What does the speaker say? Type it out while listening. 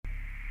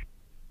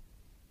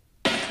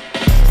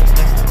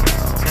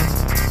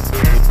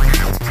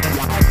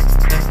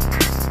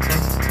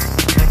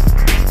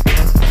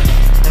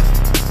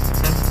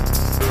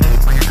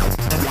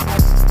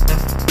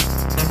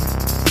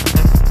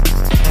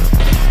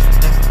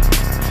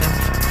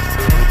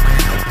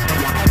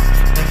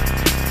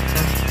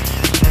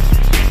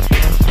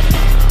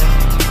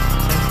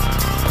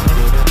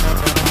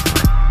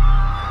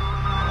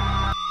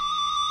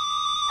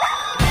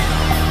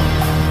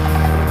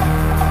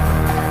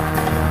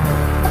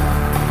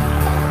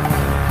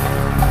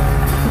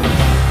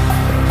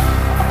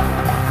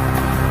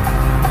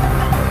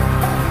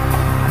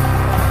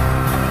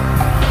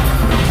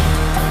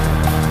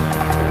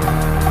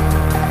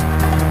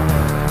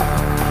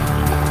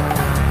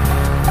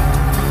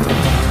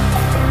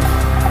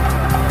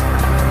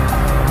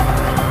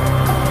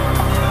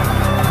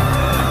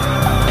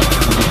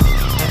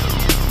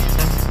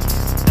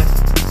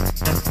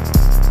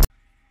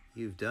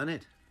done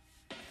it.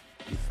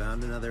 You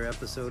found another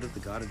episode of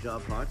the Got a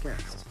Job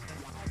podcast.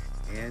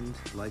 And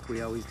like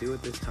we always do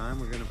at this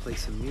time, we're going to play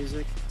some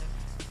music.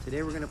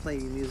 Today we're going to play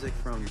music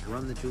from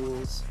Run the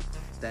Jewels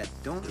that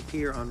don't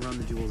appear on Run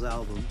the Jewels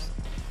albums.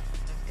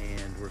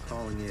 And we're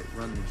calling it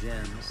Run the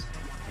Gems.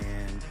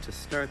 And to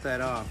start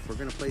that off, we're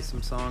going to play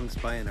some songs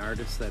by an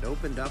artist that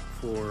opened up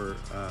for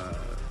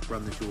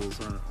Run the Jewels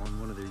on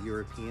one of their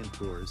European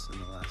tours in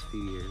the last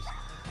few years.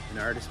 An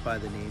artist by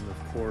the name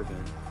of Corbin.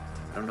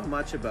 I don't know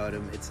much about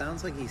him. It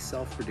sounds like he's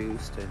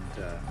self-produced and,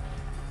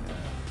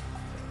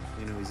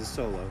 he's a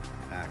solo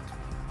act.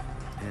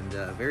 And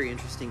very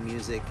interesting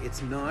music.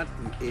 It's not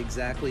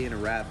exactly in a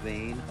rap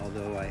vein,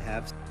 although I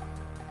have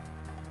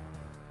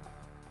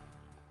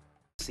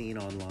seen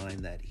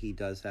online that he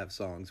does have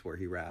songs where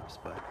he raps.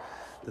 But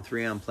the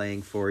three I'm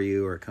playing for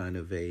you are kind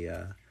of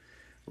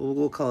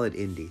we'll call it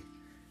indie.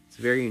 It's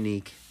very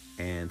unique.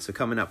 And so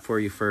coming up for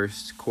you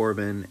first,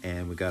 Corbin,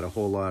 and we got a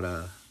whole lot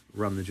of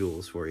Run the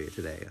Jewels for you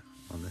today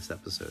on this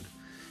episode.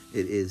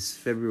 It is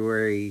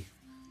February,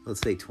 let's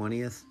say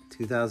 20th,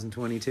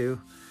 2022,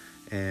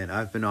 and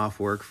I've been off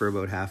work for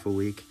about half a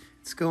week.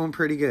 It's going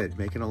pretty good,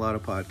 making a lot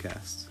of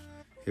podcasts.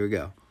 Here we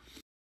go.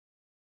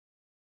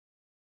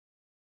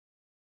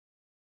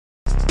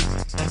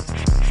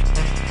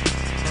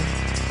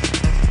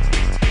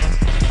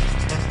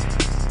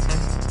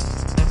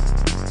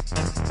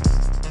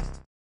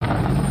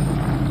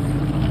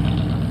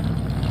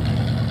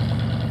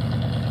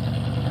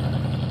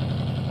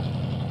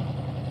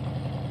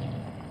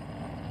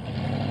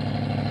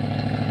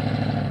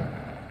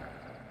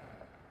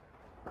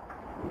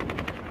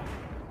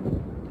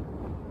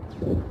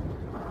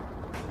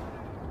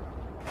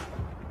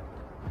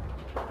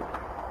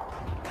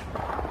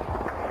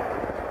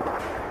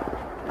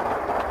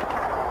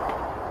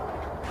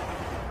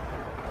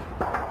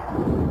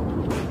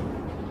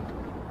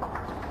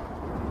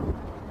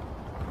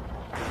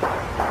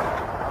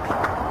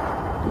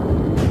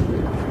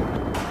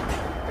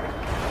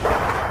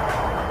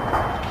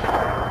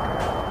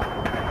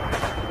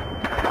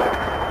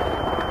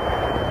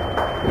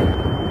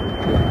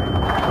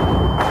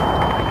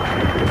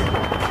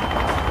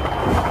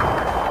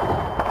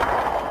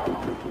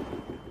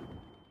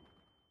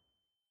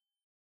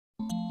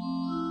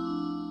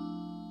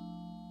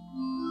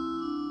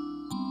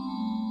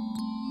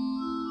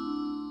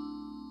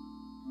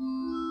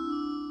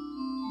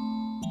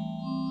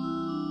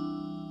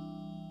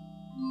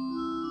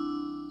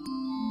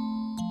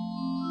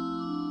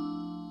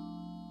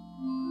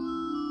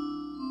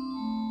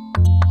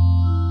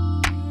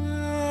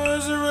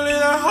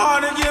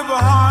 Hard to get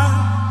behind.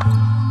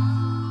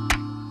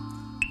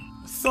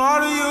 The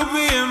thought of you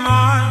being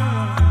mine.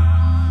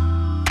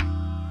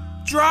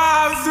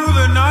 Drive through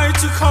the night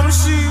to come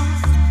see you.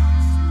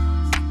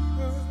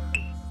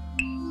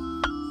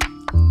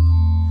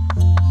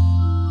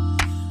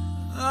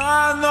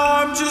 I know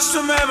I'm just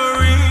a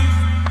memory.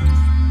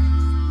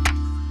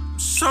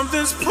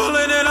 Something's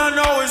pulling and I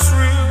know it's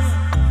real.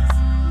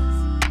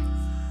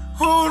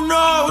 Who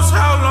knows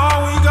how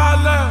long we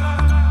got left?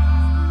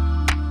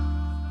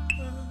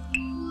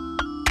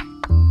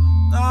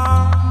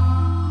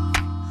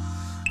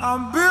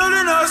 I'm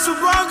building us a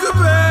bunker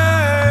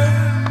bed.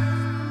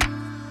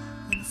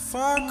 When the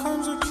fire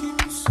comes, I'll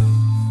keep you safe.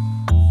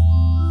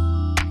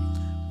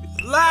 We're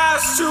the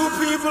last two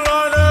people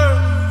on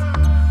earth.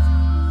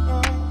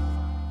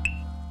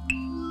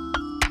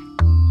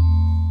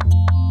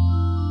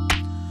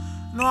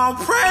 No, I'll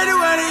pray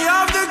to any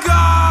of the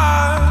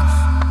gods.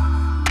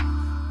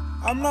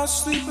 I'm not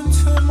sleeping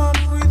till my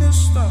breathing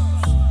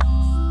stops.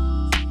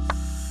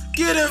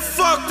 Getting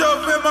fucked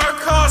up in my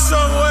car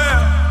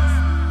somewhere.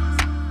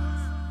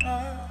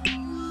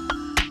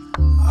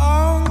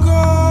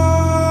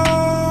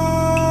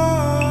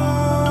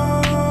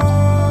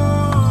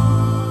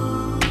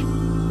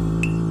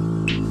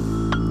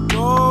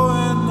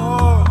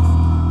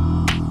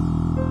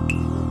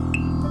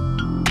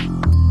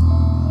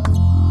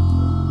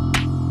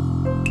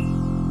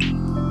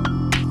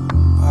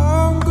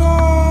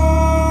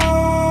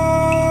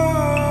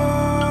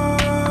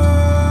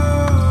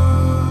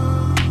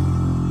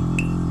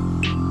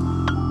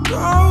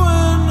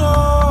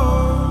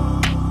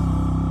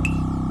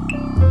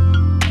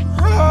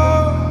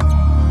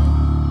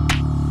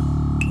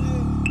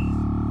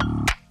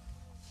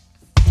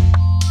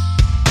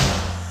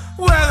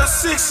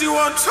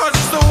 Touch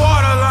the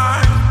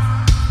waterline.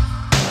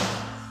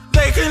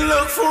 They can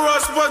look for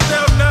us, but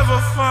they'll never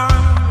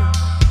find.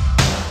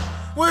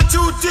 We're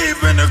too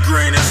deep in the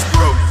greenest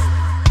group.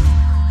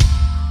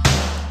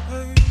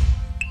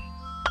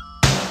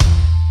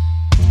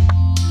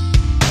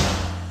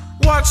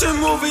 Watching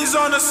movies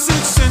on a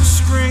 6-inch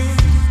screen.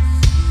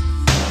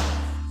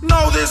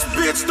 No, this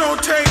bitch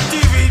don't take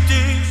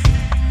DVDs.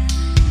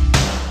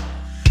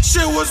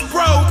 Shit was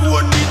broke,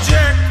 wouldn't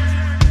eject.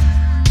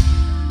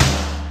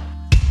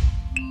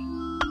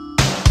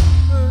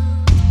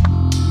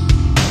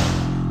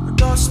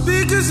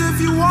 Speakers if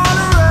you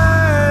wanna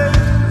raise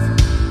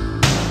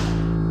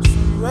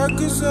some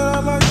records that I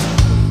like to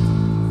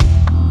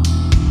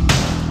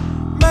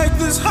play. make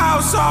this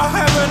house our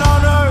heaven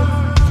on earth.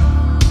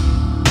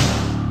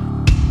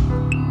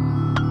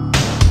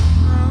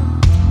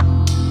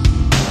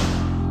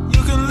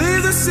 You can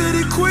leave the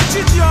city, quit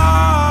your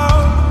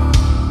job.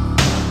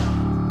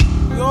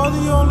 You're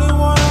the only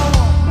one I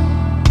want.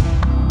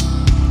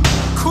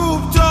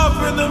 Cooped up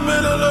in the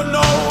middle of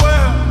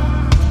nowhere.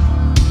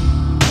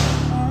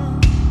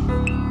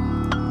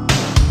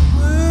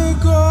 We're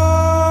going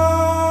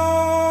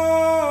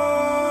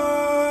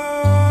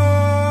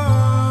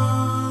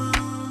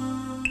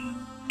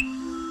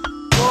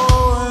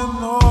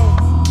north.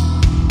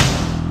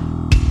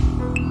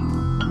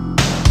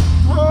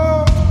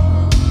 Whoa.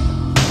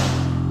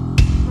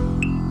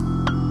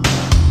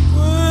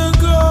 We're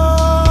going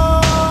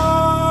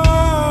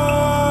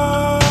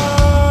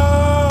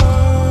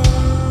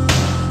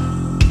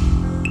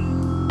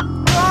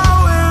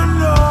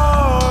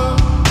north.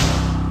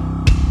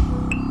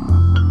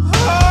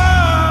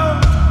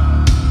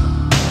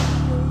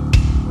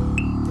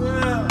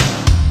 Yeah.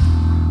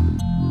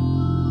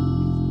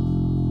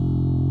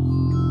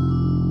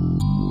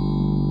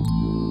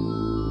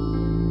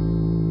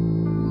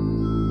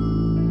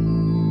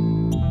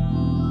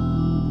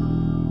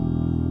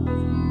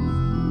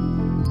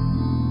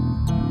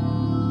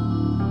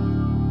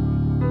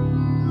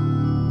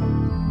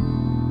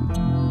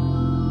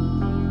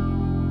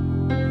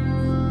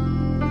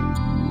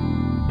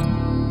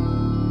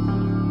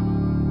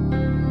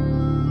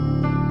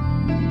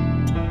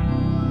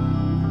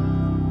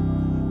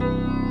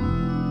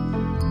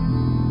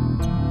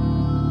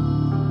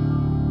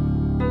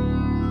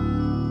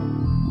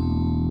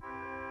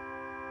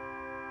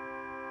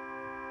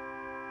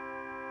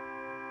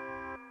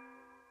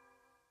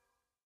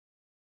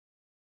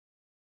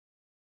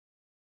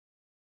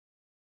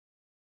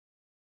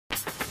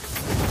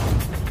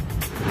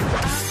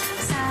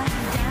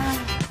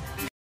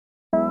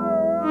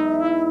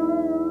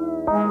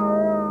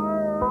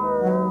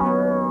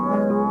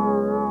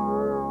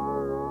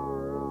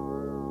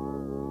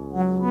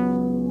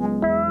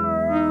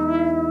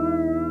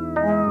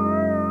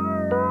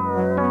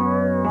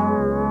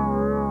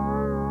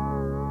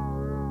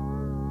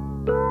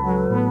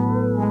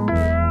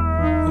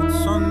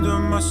 It's under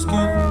my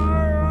skin,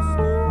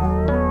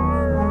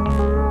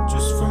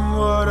 just from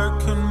what I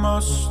can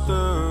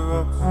muster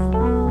up.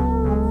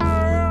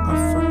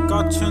 I've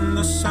forgotten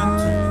the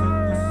scent.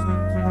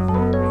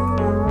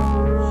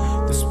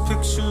 This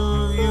picture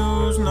of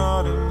you's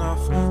not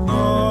enough.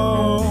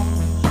 No,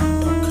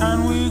 can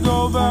we go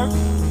back?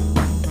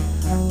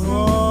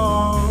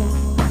 Oh,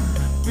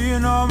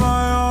 being on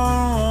my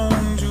own,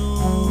 won't you,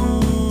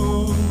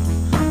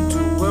 to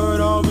where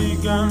it all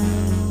began.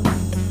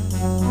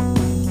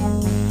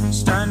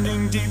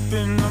 Standing deep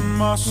in the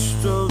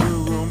must of the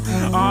room,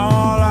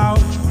 all out.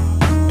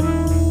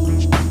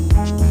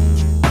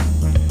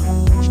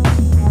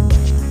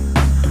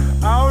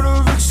 Out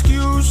of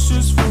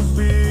excuses for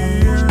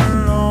being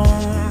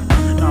alone.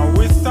 Now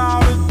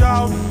without a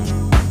doubt,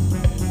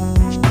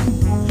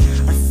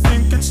 I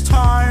think it's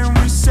time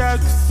we set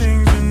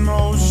things in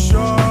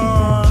motion.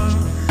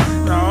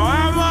 Now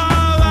I'm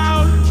all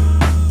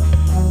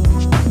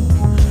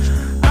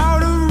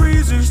out of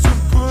reasons to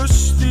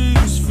push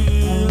these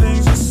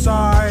feelings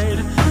aside.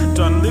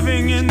 Done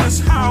living in this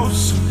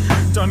house,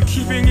 done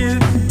keeping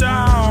it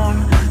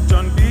down,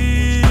 done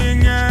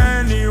being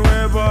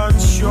anywhere but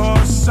your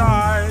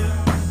side.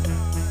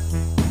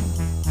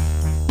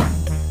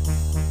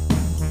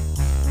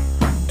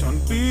 Done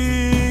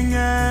being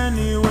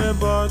anywhere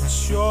but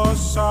your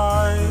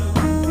side.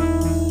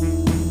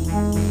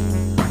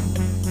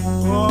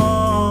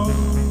 Oh.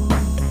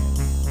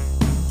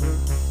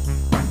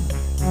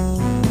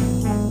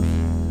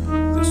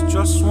 There's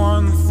just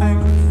one thing.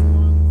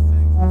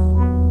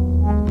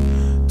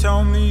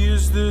 Tell me,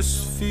 is this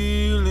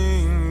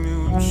feeling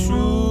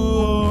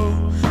mutual?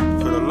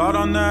 Put a lot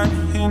on that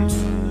hint.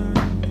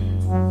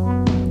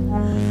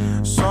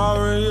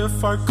 Sorry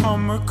if I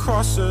come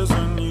across as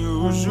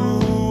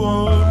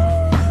unusual,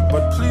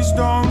 but please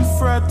don't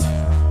fret.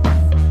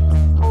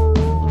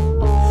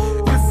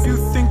 If you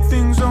think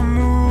things are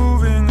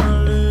moving a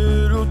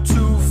little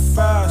too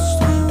fast,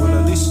 well,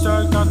 at least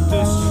I got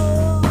this.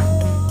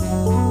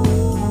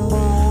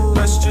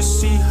 Let's just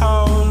see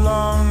how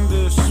long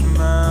this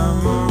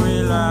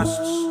memory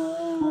lasts.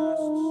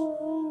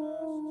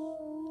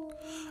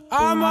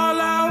 I'm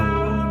all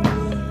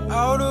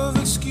out of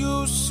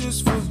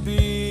excuses for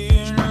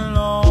being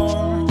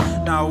alone.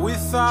 Now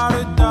without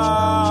a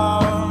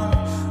doubt,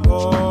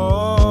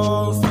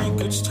 oh,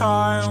 think it's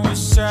time we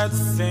set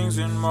things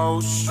in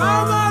motion.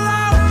 I'm all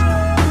out.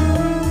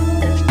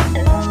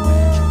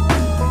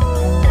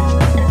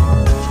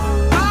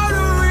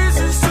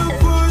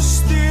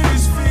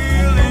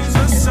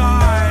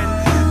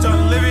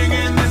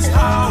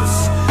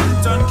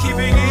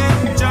 Keeping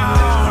it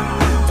down,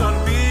 done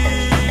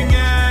being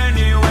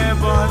anywhere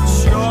but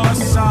your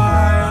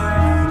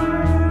side.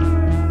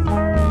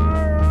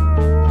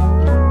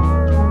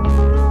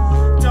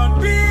 Done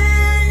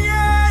being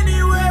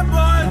anywhere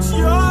but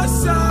your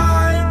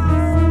side.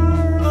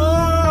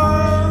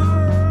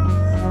 Oh.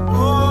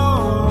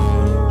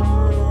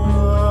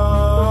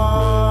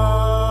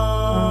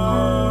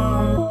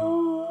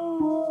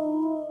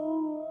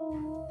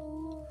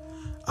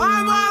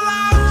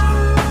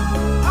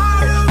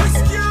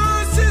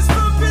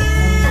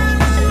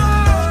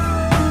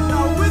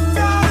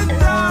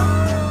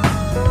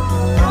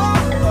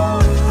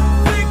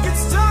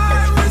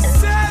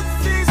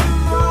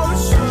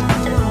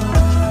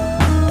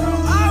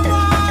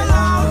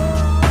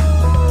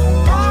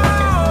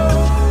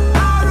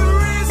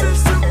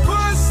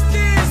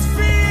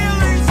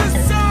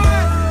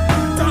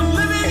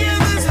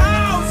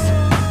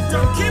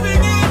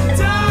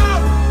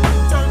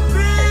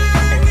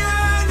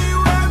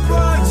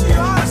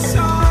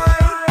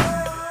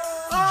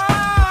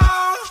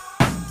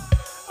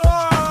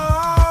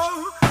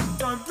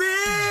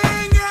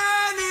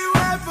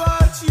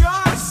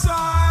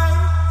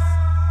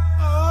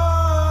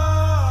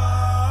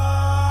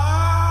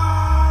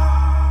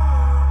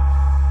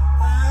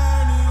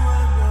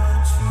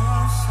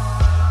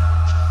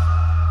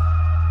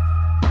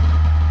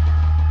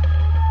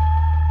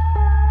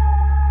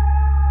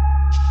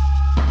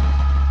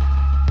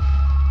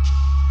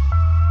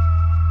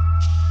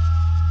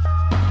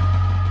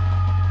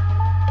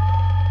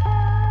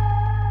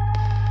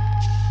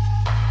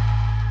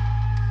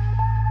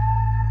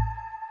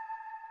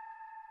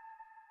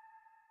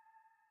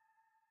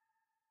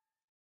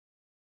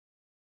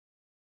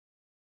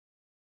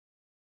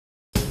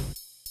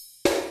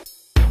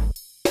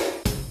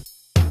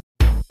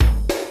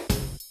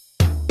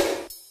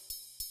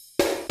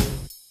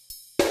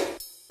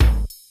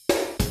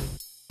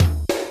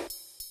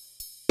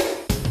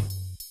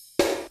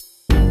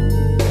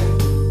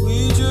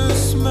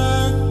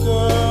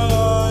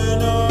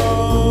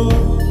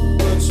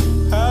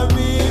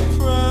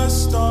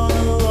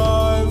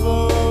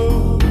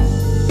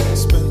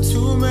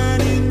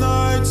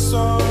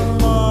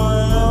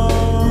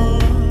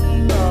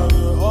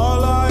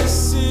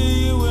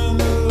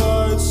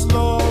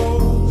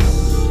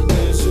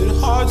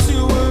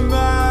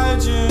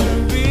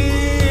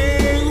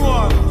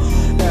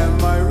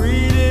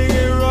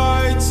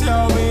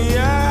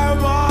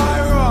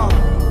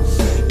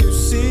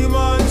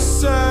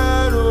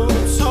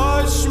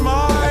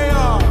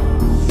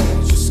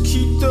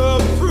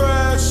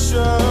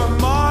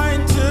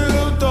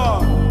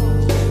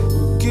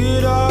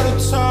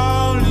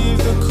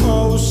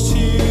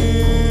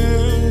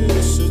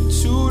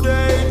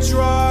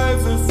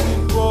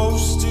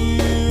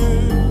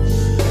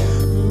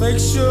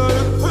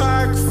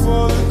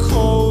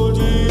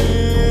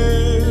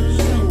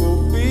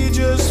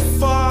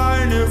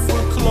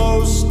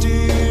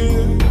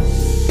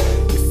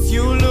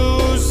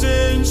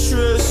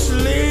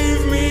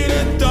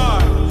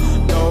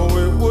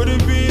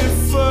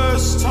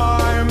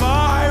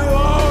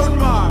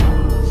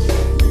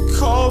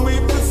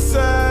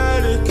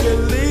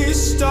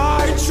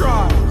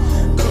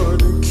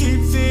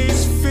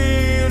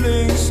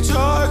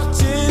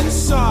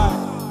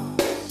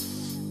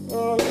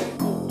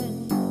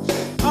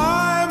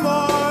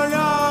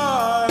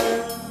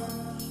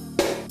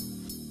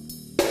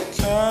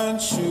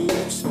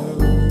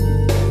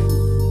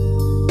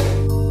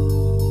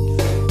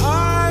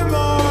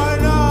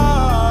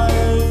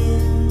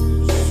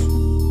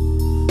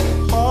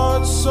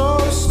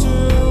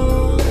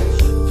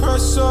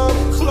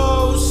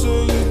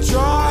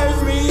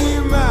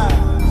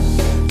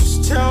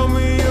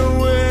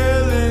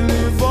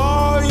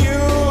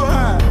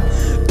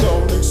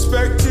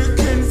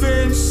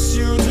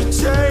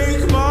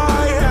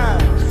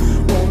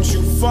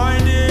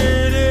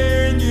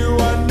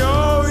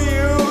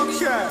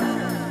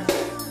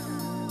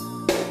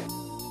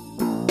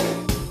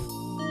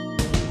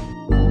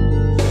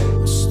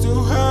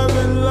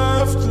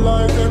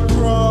 like I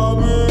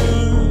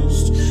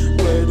promised.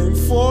 Waiting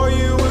for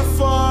you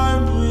if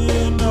I'm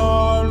being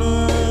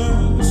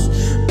honest.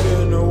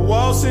 Been a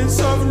while since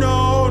I've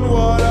known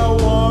what I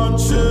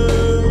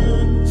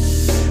wanted.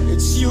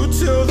 It's you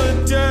till the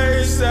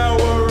days that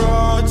were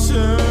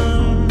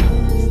rotten.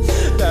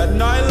 That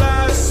night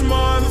last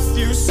month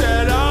you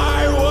said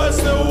I was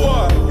the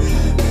one.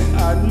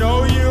 I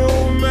know you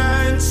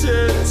meant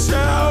to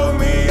tell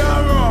me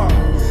I'm wrong.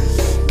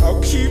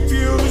 I'll keep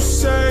you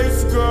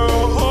safe, girl,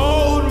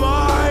 hold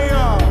my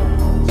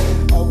arm.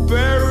 I'll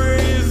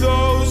bury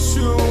those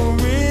who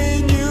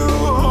mean you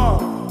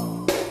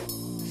harm.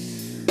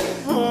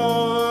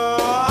 Oh,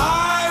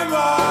 I'm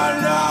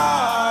on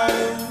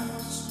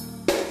ice.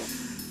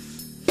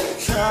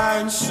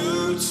 Can't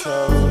you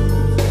tell?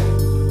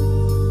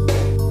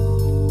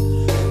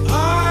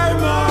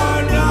 I'm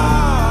on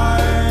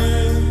ice.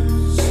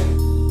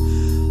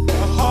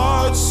 My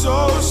heart's so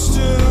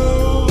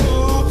still.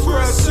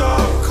 Press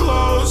up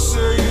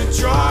closer, you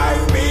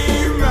drive me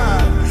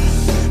mad.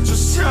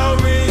 Just tell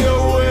me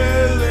you're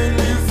willing,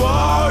 leave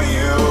all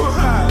you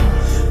had.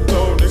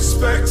 Don't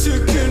expect to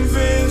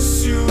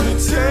convince you to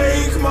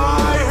take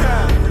my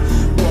hand.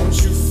 Won't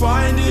you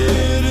find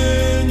it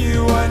in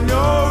you? I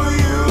know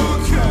you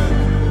can.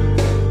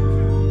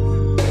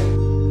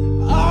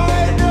 I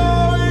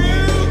know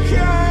you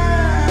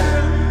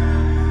can.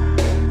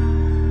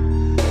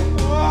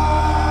 Oh,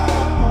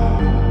 you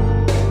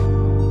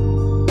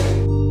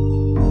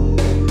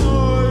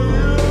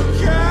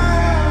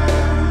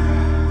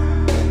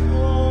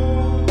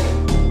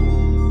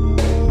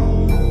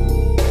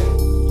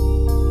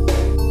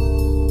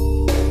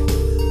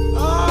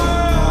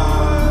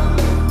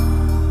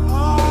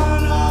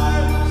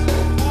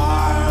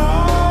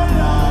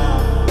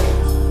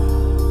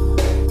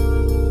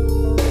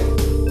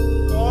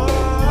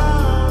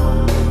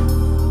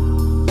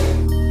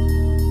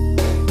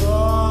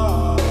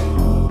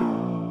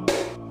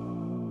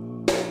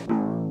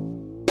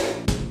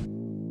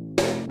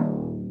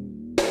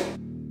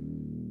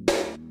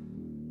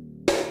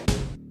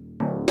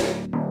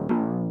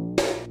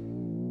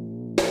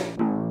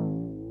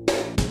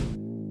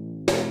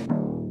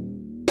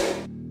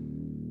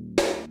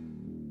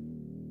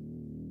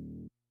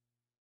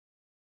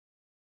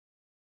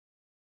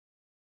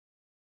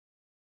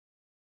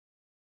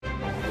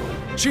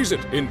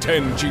Cheez-It in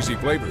 10 cheesy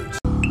flavors.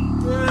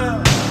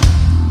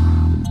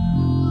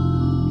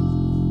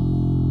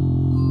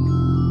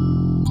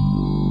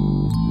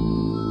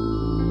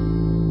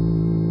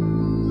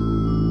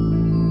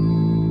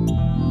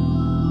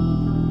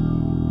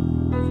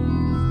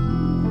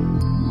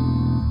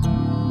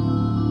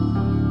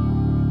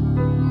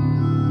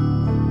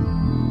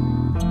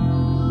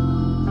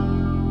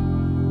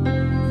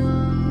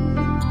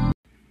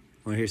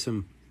 Want to hear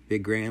some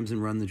Big Grams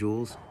and Run the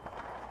Jewels?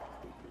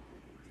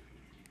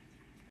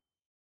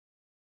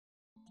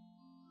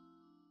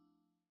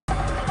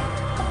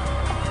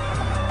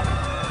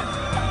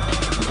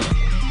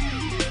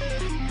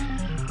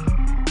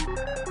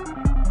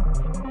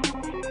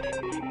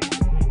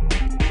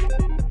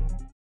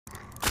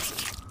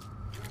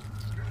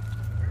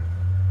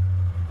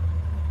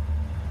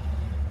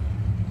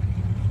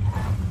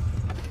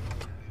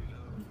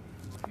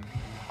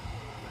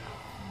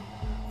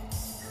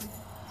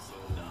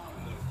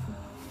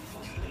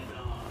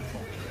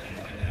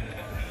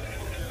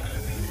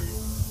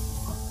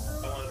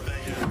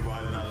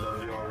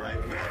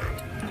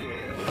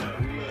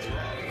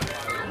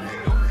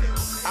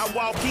 I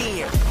walk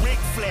in, Ric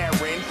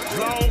Flairin',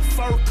 long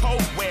fur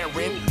coat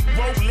wearing,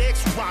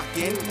 Rolex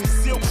rockin',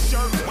 silk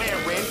shirt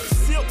wearing,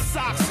 silk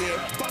socks in,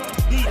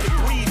 need to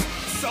breathe,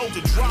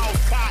 soldier draws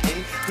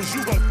cotton, cause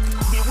you gon'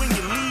 be when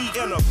you leave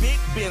in a big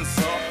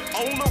Benzer,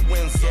 on the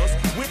Windsors,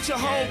 with your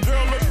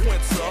homegirl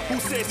LaQuinta, who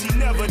said she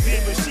never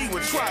did but she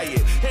would try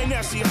it, and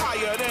now she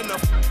higher than the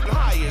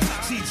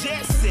highest, she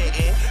jet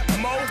setting,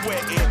 more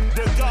wetting,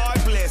 the God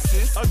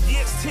blesses,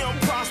 against him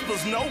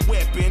prospers no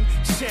weapon,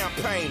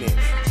 champagning,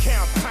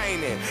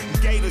 campaigning,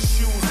 gator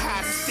shoes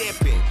high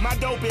stepping, my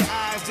dopey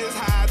eyes just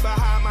hide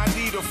behind my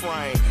Dita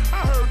frame,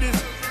 I heard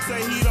this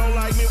say he don't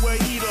like me, well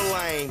he the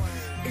lame.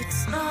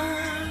 It's not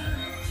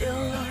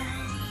your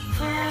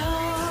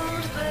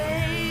fault,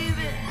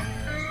 baby.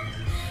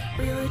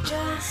 We were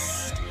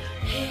just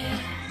here,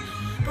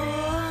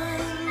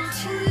 born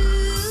to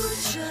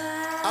try.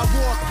 I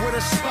walk with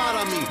a spot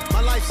on me,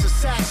 my life's a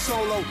sax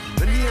solo.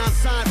 The neon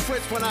sign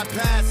fits when I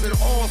pass in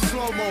all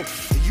slow-mo.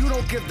 You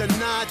don't give the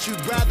nod,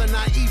 you'd rather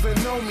not even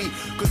know me.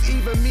 Cause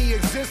even me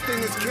existing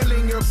is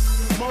killing your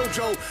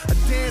mojo. I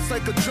dance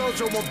like a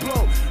JoJo will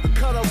blow. I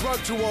cut a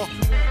rug to a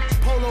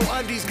polo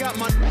undies, got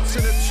my nuts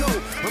in a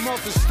choke. I'm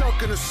often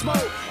stuck in the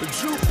smoke. The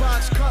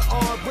jukebox cut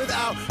on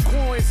without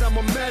coins, I'm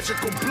a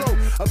magical blow.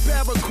 A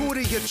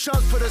barracuda, you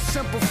chunk for the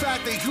simple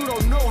fact that you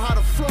don't know how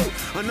to float.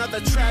 Another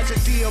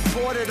tragedy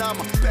aborted, I'm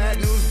a bad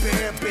news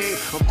bear, babe.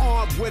 I'm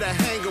armed with a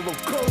hanger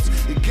of coats.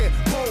 You get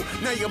bold,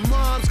 now your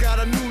mom's got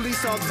a new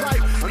lease on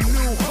life, a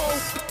new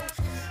hope.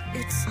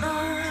 It's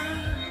not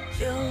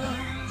your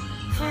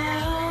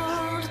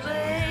fault,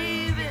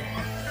 baby.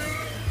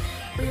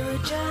 We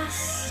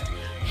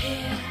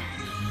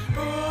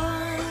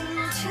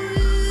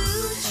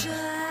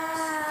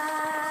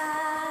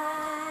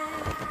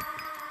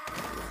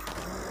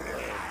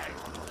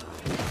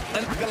A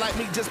nigga like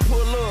me just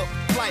pull up,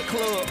 flight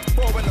club,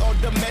 foreign or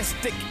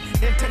domestic,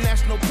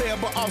 international player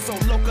but also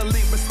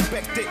locally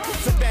respected.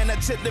 Savannah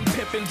chillin',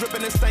 pimpin',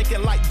 drippin' and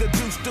stinkin' like the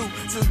juice do.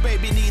 Since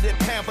baby needed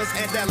Pampers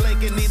and that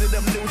Lincoln needed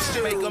them new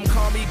shoes. Make them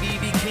call me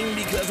BB King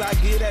because I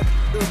get at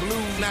the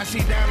blues. Now she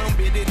down on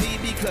bended knee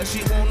because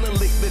she wanna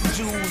lick the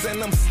jewels.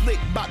 And I'm slick,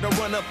 bout to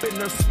run up in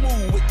her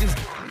smooth with this.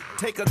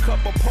 Take a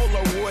couple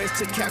Polaroids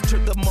to capture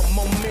the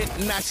moment.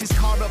 Now she's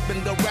caught up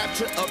in the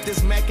rapture of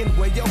this Mac and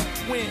where yo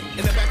win.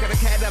 In the back of the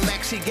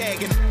Cadillac, she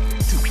gagging.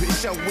 Too bitch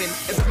showing.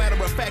 As a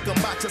matter of fact, I'm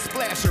about to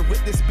splash her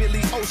with this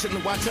Billy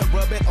Ocean. Watch her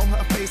rub it on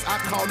her face. I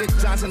call it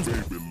Johnson's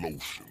baby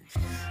lotion.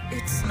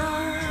 It's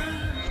not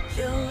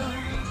your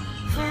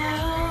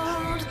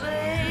fault,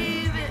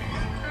 baby.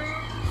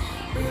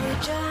 We were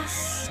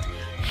just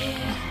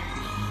here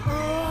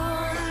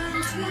on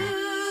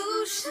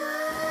to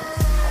shine.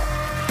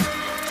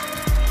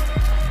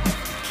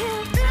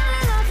 Can't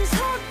build up this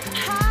whole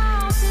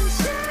house and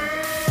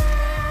shine.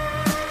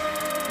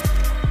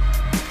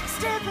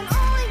 Stepping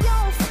on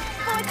your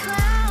boy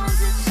clowns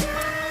and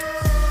shine.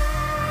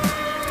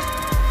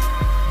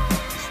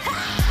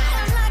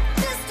 I'm like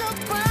Mr.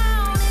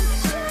 Brown and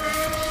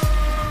shine.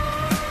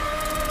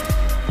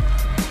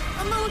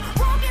 I'm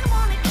walking,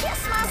 wanna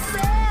kiss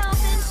myself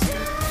and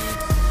shine.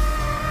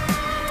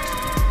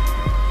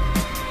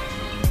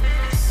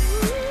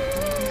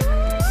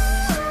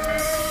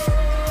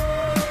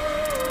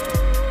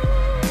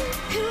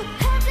 You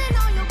have been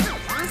on your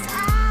eyes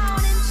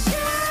out and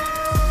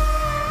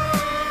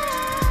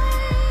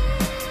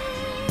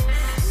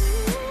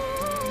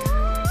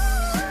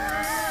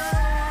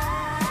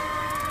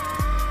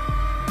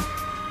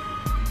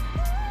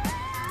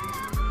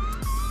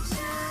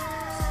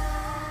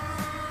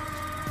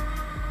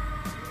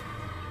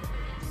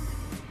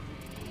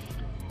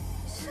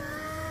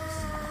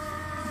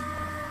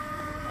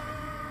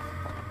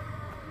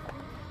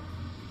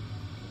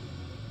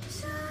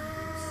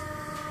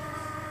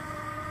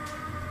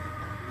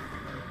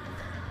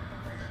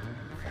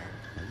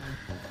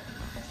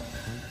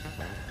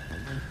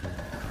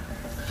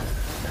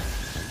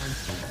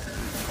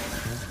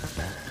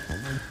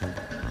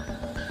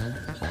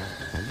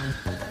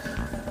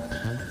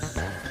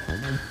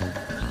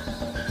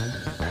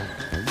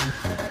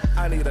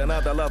I need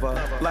another lover,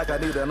 like I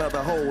need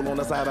another hole on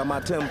the side of my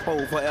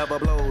tempo, forever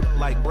blowed,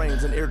 like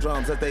brains and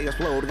eardrums as they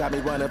explode. Got me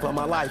running for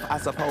my life, I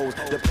suppose,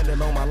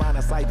 depending on my line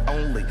of sight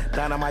only.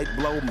 Dynamite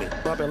blow me,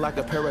 bumping like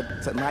a parrot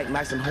at night,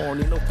 nice and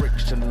horny, no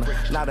friction.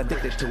 Not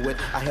addicted to it,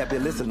 I have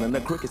been listening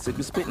to crickets if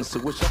you spitting, so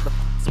wish up the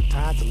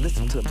sometimes to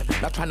listen to me.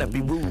 Not trying to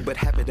be rude, but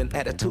having an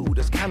attitude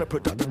that's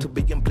counterproductive to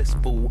being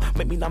blissful.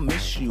 Make me not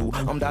miss you.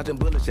 I'm dodging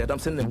bullets yet I'm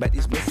sending back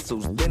these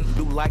missiles. Then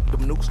do like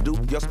them nukes do.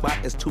 Your spot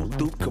is too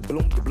deep,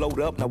 kabloom, you blowed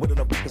up. Now what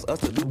the fuck is us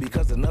to do?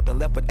 Because another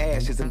left with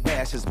ashes and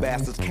bashes,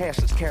 bastards,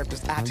 cashes,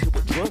 characters out here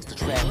with drugs to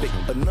traffic.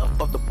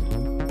 Enough of the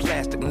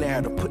plastic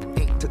narrative, put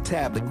ink to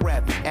tablet,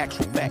 graphic,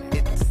 actual fact,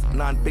 it's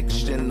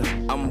non-fiction.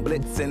 I'm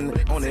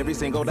blitzing on every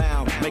single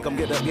down. Make them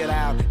get up, get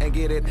out, and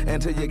get it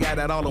until you got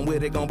it all and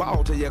with it. Gon'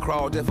 ball till you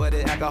crawl just for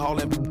the alcohol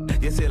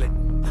and you're silly.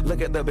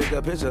 Look at the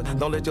bigger picture.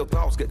 Don't let your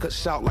thoughts get cut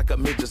short like a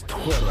midget's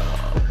Twitter.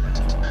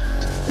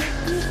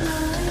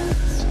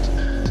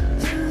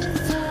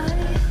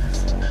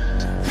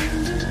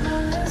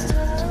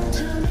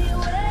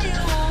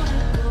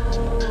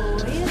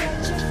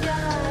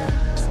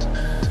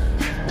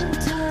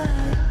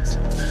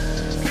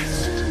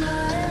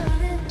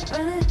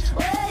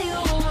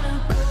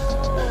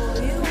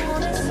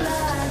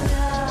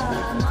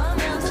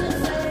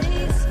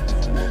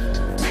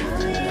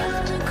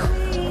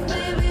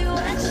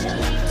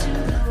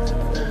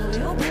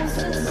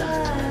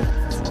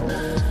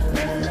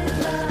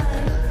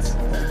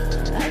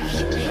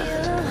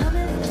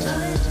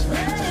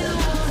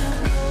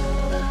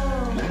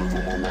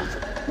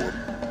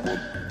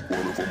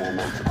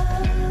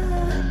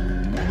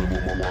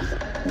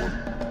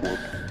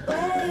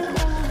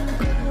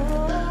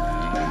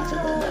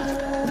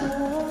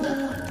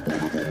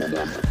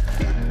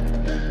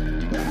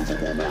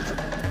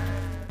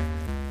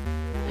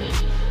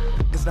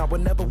 Now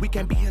whenever we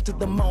can be here to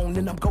the moon,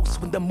 and I'm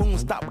ghost when the moon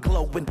stop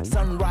glowing.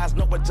 Sunrise,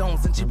 Noah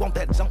Jones, and she want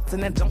that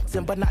Johnson and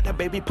Johnson, but not the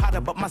baby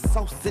Potter, but my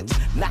sausage.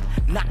 Not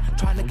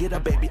trying to get a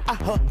baby. I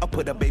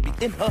put a baby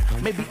in her,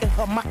 maybe in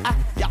her my eye.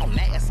 Y'all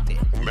nasty.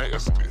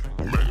 Nasty,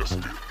 nasty,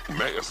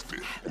 nasty,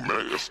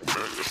 nasty,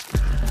 nasty.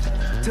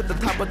 To the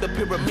top of the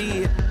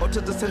pyramid, or to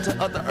the center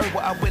of the earth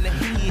where I went and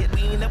hid.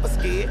 We ain't never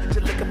scared,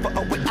 just looking for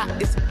a way out.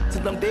 It's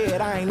till I'm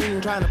dead, I ain't even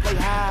trying to play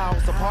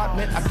house.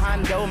 Apartment, a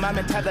condo, my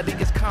mentality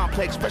is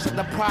complex. Fresh in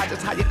the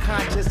projects, how you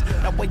conscious,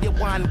 now where you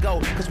wanna go.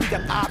 Cause we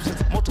got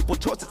options, multiple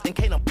choices, and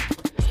can't no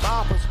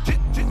stop us.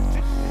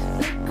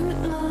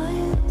 Liquid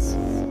lines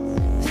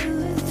through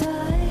his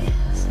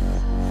eyes,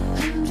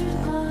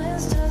 100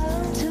 miles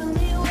down. Tell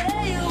me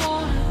where you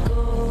wanna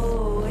go.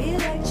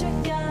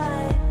 Electric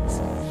eyes,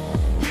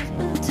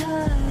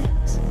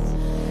 hypnotize.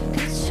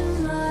 Get your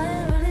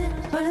mind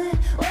running.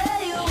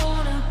 Where you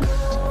wanna go?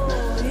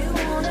 You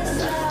wanna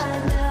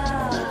slide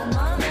down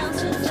my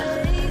mountain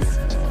face.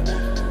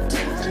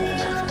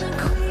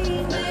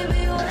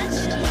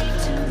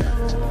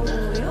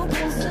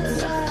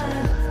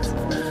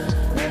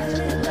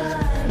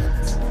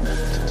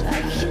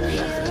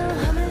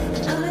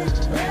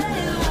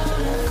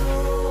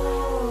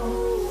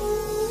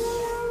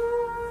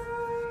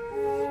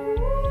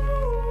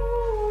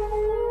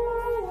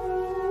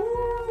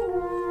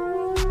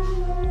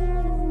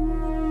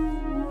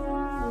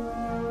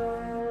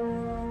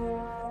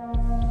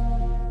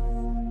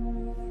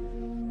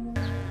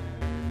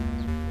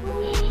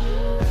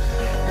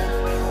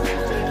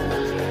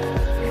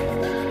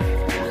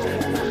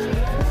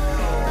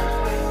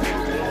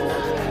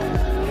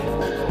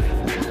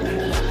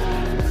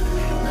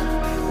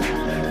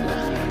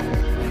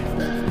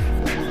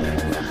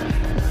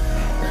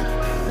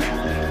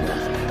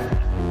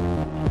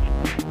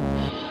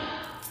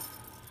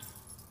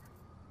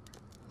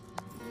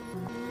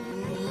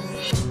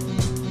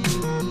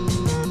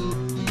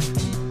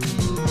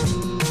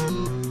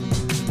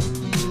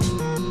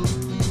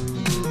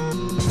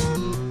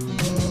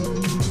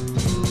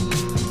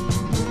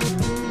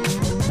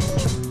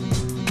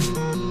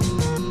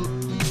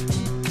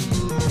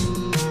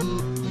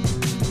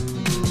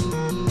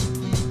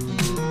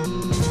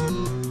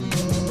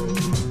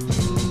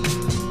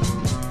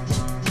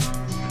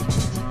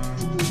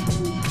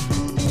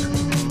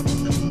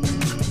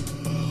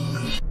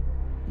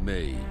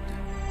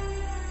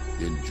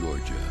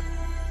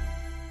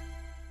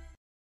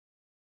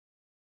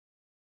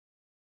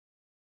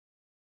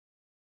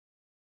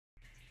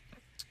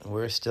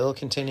 We're still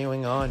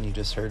continuing on. You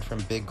just heard from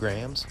Big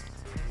Grams,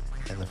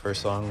 and the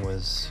first song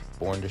was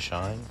Born to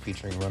Shine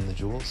featuring Run the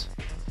Jewels.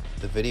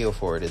 The video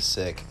for it is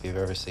sick if you've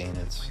ever seen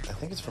it. I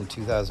think it's from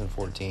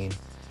 2014. It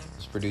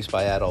was produced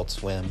by Adult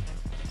Swim,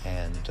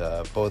 and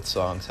both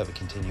songs have a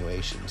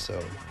continuation, so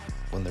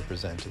when they're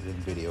presented in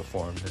video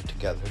form, they're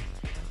together.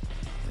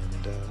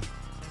 And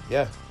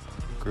yeah,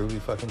 groovy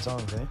fucking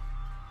songs, eh?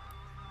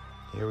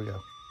 Here we go.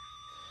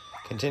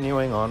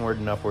 Continuing onward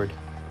and upward,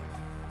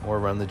 more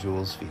Run the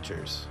Jewels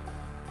features.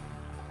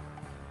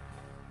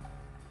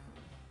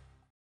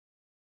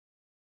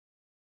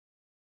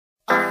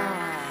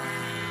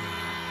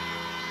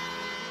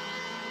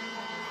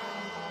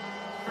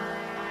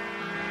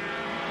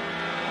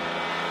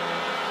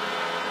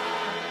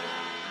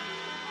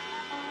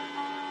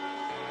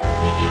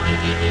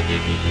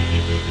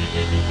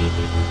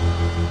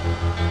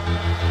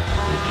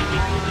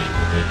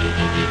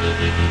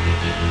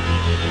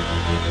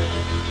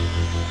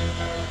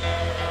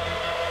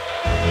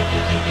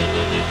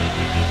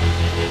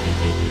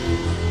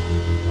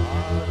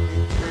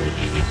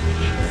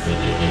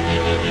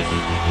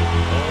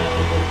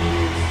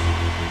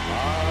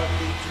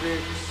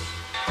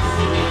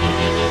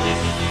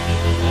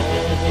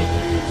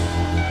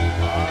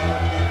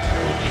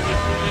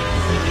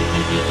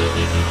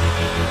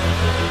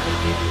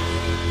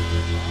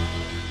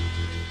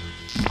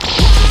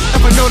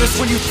 Ever notice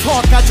when you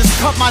talk, I just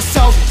cut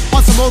myself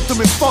on some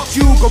ultimate fuck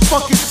you, go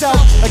fuck yourself.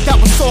 Like that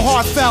was so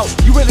heartfelt,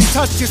 you really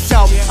touched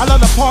yourself. I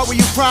love the part where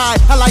you cried,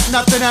 I like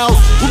nothing else.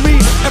 With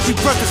me, every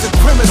breath is a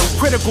criminal,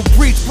 critical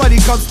breach, bloody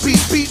guns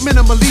beat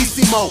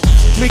minimalissimo.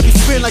 Make you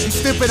spin like you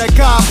sniffing a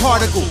God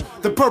particle.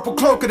 The purple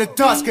cloak of the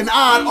dusk, an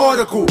odd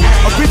article.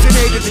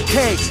 Originated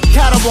decay,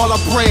 Catamwalla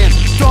brand.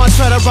 Dawn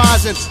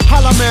terrorizing,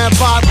 holla man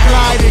vibe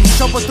gliding.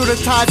 Shuffle through the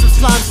tides of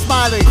slime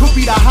smiling. Could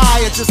be the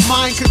high, it's just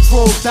mind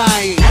control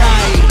dying.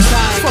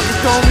 Fucking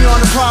throw me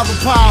on the problem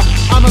pile.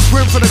 I'm a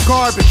grim for the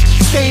garbage.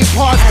 Stained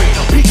parchment,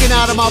 peeking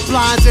out of my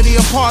blinds in the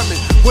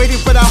apartment.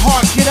 Waiting for that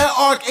heart, hear that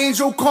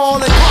archangel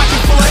calling.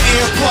 Pocket full of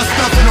air, plus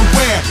nothing to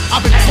wear. I've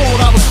been told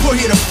I was put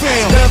here to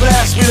fail. Never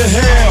ask me to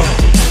hell.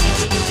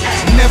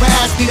 Never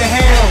asked me to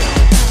hell.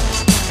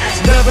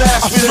 Never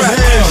ask me to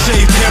hell.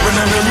 Shave Karen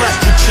in an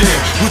electric chair,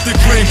 with the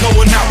grin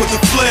going out with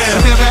the flare.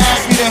 Never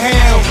asked me to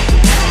hell.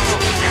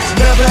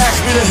 Never ask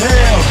me to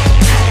hell.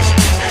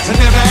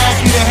 Never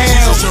asked me to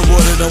hell. Jesus, turn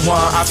water to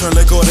wine, I turn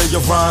liquor to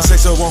your rhyme.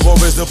 Sexual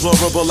horror is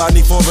deplorable, I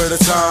need 4 at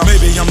a time.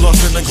 Maybe I'm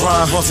lost in the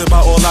grind, haunted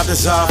by all I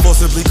desire.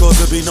 Forcibly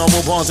caused to be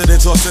normal bonds and then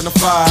tossed in the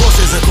fire.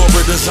 Forces in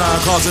corporate design,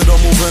 cause it don't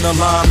move in a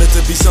line. Meant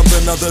to be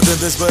something other than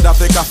this, but I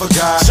think I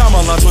forgot.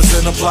 Shyamalan twist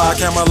and apply,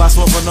 camera lights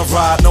swerve on the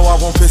ride. No, I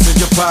won't piss in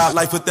your pride,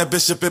 life with that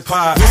bishop and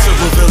pie.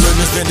 Visceral villain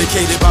is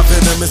vindicated by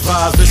venomous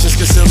vibes. Vicious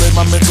concealing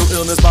my mental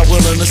illness by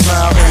willing to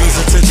smile. Endless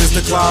intentions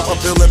to climb, a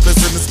bill and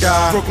piss in the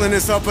sky. Brooklyn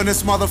is up and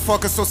this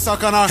motherfucker, so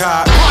suck on our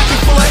God. pocket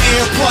full of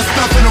air, plus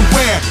nothing to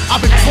wear.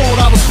 I've been told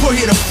I was put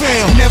here to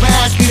fail. Never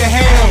asked me to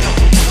hell.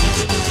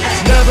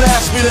 Never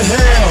ask me to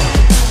hell.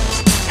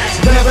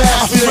 Never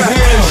ask me to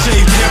hell.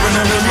 Shave Karen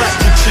in an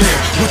electric chair,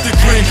 with the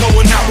grin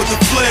going out with the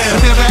flare.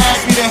 Never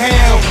asked me to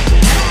hell.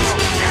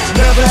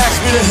 Never ask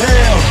me to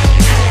hell.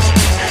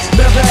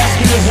 Never ask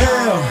me to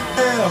hell.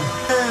 Hell,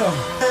 hell,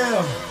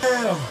 hell,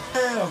 hell,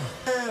 hell,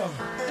 hell.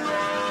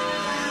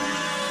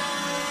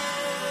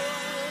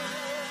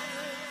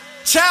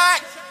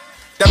 Check!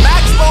 The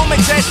maximum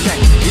magician,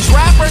 these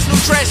rappers'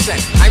 nutrition.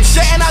 I'm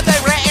shitting out their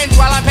written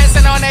while I'm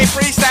pissing on they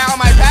freestyle.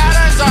 My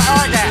patterns are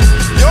organ.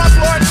 Your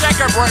floor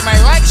checkerboard, my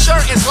lecture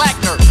is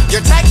lecture.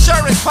 Your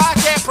texture is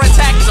pocket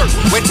protector.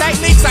 With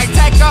techniques I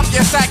tech up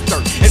your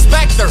sector.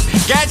 Inspector,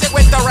 gadget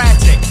with the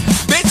ratchet.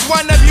 Bitch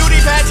won the beauty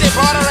pageant,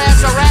 bought her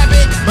ass a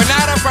rabbit, but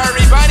not a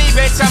furry bunny,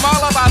 bitch. I'm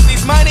all about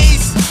these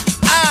monies.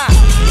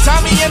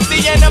 Tummy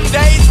empty in them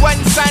days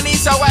wasn't sunny,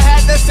 so I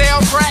had to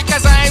sell crack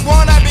cause I ain't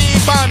wanna be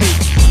bummy.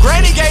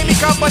 Granny gave me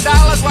 $2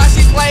 while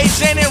she played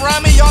gin and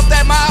rummy. Off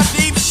that Mobb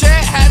Deep shit,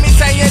 had me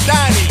saying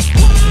Donnie.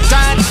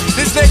 Don,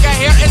 this nigga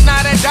here is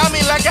not a dummy.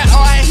 Look at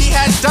all he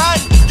has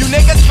done. You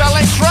niggas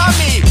feeling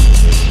crummy.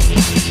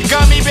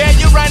 Gummy bear,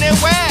 you running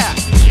where?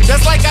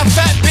 Just like a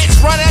fat bitch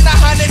running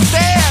 100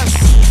 stairs.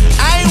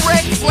 I ain't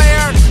Ric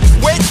Flair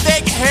with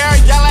thick hair,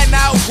 yelling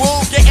out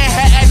woo, getting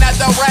hit in a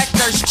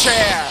director's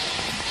chair.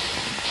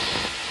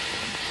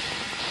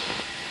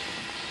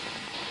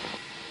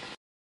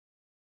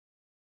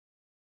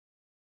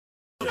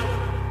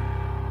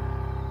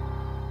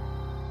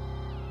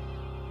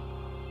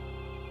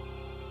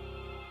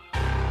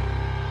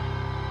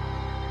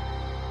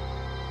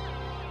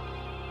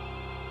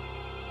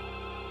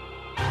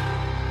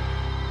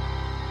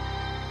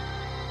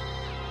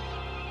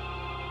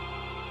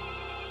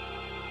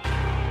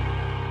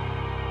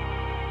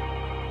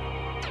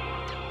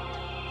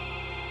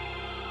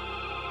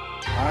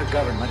 Our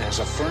government has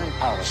a firm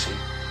policy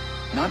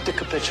not to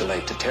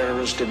capitulate to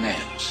terrorist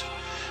demands,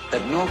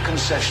 that no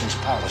concessions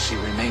policy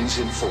remains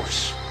in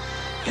force.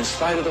 In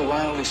spite of the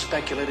wildly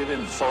speculative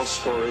and false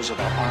stories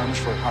about arms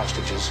for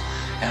hostages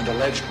and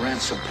alleged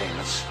ransom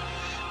payments,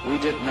 we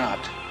did not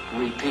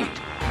repeat,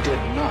 did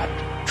not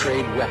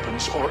trade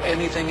weapons or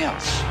anything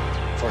else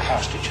for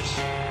hostages.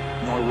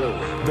 Nor will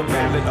we. The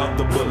ballad of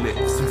the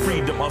bullet, some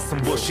freedom or some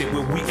bullshit.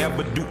 Will we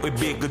ever do it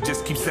big or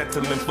just keep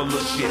settling for little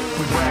shit?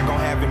 We brag on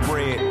having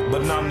bread,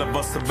 but none of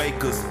us are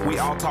bakers. We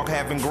all talk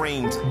having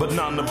greens, but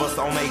none of us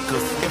own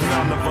acres. If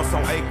none of us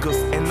own acres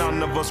and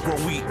none of us grow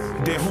wheat,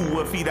 then who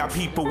will feed our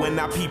people when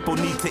our people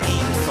need to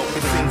eat? So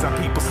it seems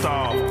our people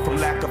starve from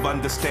lack of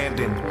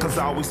understanding, cause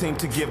all we seem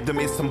to give them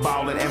is some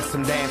ballin' and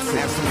some dancing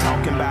and some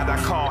talking about our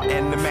car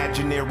and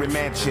imaginary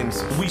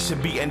mansions. We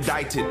should be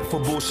indicted for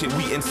bullshit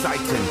we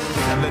inciting,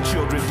 telling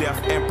children deaf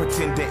and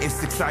pretending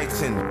it's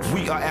exciting.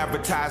 We are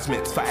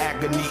advertisements for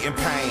agony and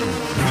pain.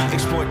 We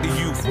exploit the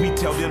youth, we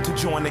tell them to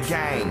join the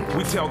gang.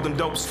 We tell them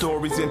dope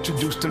stories,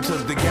 introduce them to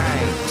the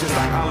game. Just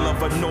like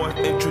Oliver North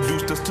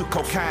introduced us to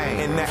cocaine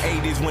in the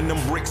 80s when them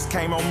bricks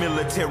came on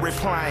military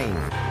plane.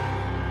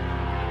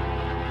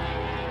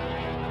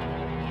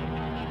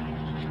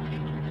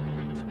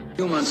 A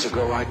few months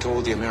ago, I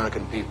told the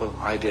American people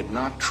I did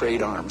not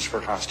trade arms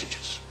for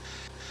hostages.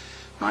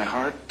 My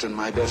heart and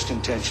my best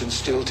intentions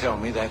still tell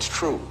me that's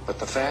true, but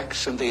the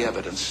facts and the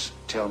evidence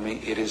tell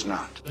me it is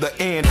not. The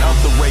end of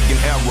the Reagan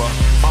era,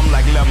 I'm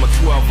like Lemma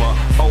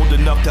 12, old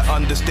enough to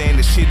understand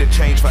the shit had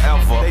changed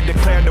forever. They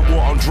declared the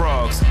war on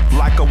drugs,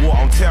 like a war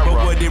on terror,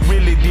 but what it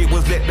really did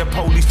was let the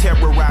police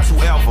terrorize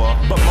whoever.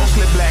 But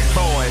mostly black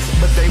boys,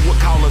 but they would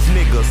call us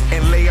niggas,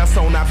 and lay us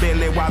on our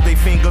belly while they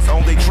fingers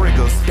on their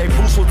triggers. They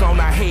boots was on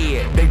our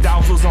head, they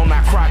dogs was on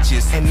our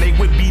crotches, and they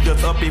would beat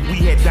us up if we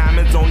had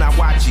diamonds on our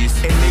watches.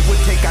 And they would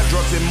take our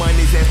drugs and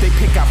monies as they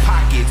pick our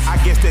pockets. I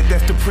guess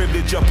that's the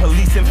privilege of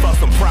policing for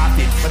some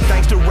profit. But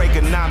thanks to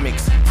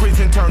Reaganomics,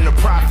 prison turned to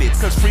profits,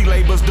 cause free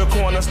labor's the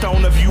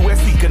cornerstone of U.S.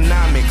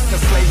 economics.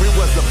 Cause slavery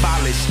was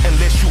abolished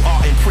unless you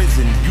are in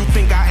prison. You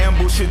think I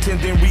ambush it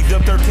and then read the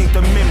 13th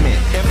Amendment.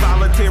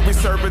 Involuntary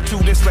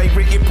servitude and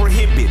slavery it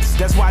prohibits.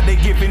 That's why they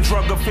giving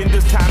drug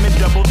offenders time in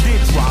double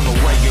digits. Ronald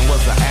Reagan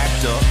was an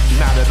actor,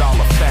 not at all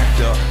a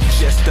factor,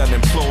 just an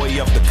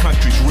employee of the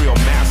country's real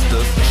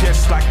masters.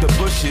 Just like the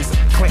Bushes,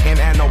 Clinton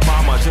and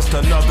Obama, just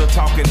another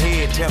talking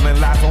head telling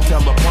lies on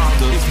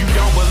teleprompters. If you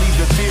don't believe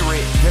the theory,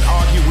 then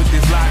argue with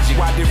this logic.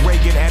 Why did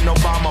Reagan and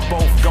Obama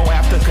both go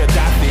after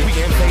Gaddafi? We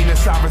invading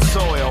sovereign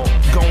soil,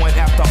 going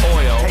after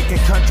oil.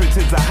 Taking countries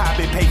is a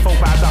hobby paid for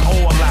by the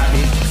oil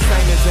lobby.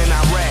 Same as in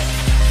Iraq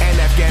and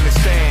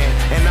Afghanistan.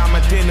 And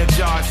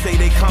Ahmadinejad say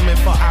they coming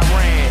for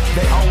Iran.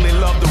 They only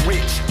love the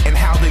rich and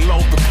how they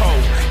load the poor.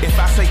 If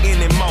I say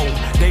any more,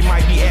 they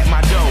might be at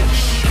my door.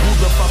 Who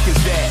the fuck is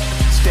that?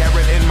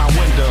 Staring in my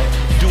window,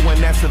 doing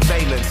that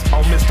surveillance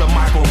on Mr.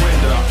 Michael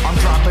Render. I'm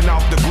dropping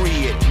off the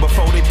grid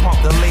before they pump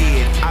the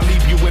lead. I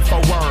leave you with 4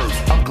 words,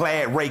 I'm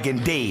glad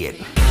Reagan dead.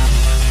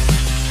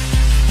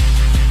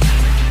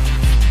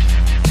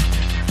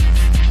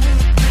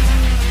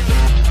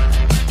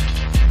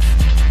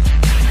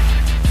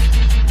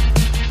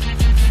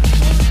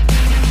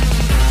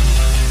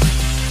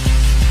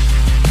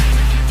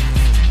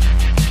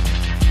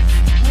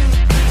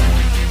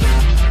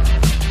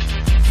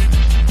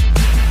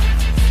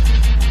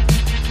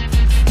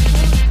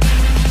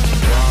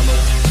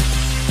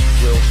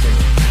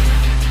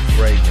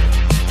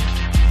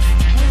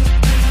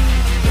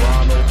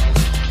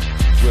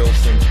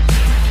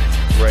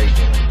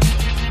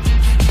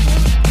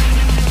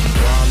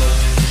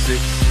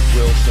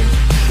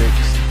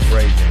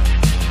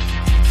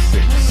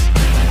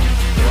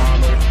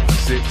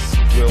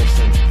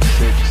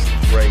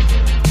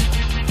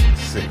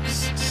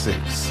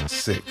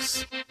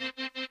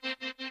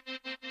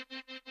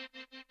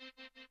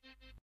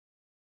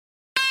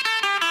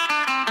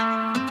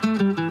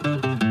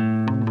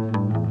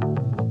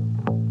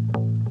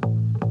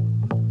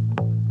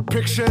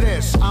 Picture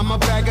this, I'm a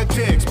bag of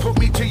dicks, put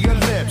me to your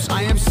lips.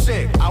 I am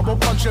sick, I will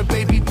punch a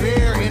baby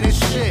bear in his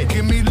shit.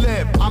 Give me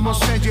lip, I'ma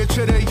send you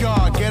to the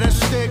yard. Get a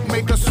stick,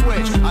 make a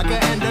switch, I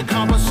can end the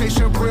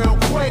conversation real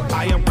quick.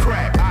 I am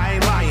crack, I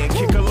ain't lying,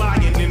 kick a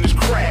lion in this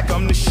crack.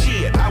 I'm the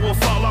shit, I will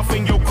fall off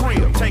in your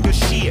crib, take a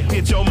shit.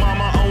 Hit your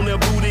mama on the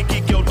booty,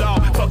 kick your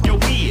dog, fuck your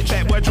bitch.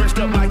 That boy dressed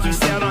up like you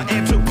Santa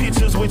and took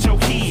pictures with your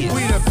kids.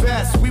 We the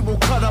best, we will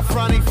cut a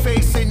frowny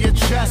face in your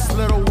chest,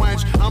 little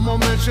wench. I'm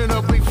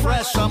unmentionably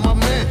fresh, I'm a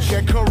mensch.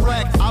 Get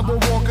correct, I will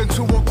walk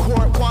into a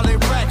court while they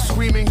wreck,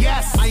 screaming,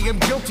 yes, I am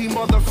guilty,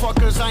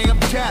 motherfuckers, I am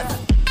death.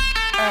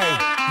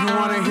 Hey, you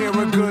wanna hear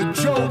a good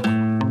joke?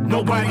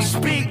 Nobody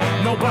speak,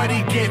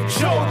 nobody get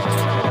choked.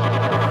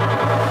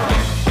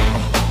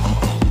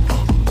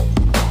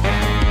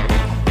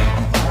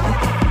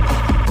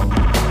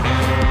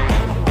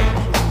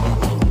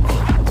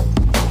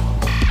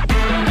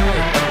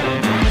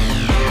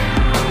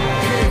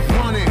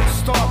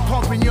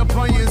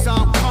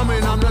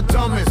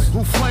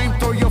 Who flame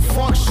throw your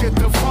fuck shit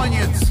to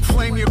Funyuns.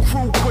 Flame your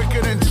crew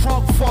quicker than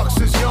Trump fucks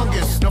his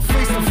youngest. Now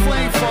face the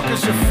flame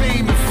fuckers, your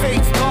fame and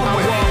fate's done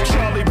with. I walk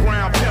Charlie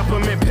Brown,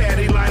 Peppermint,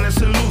 Patty, Linus,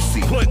 and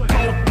Lucy. Put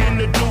coke in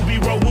the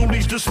doobie, roll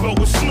woolies to smoke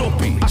with Snoop.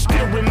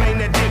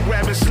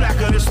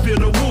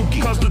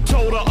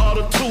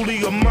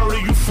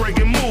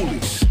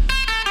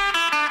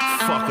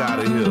 fuck out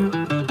of here.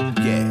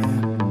 Yeah.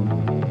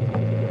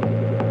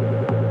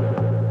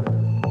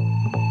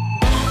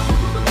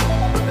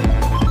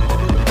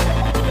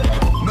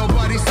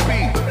 Nobody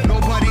speak,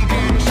 nobody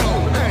get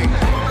choked. Hey.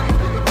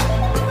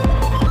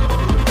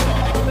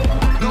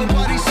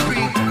 Nobody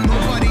speak,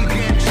 nobody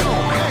get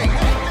choked. Hey.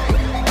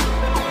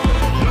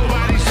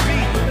 Nobody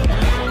speak.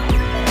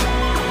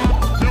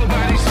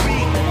 Nobody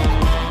speak.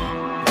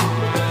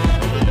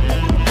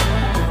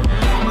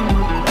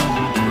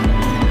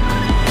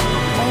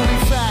 Only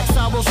facts I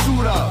will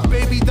shoot up.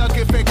 Baby duck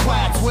if it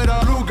quacks with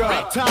a Luger.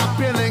 Top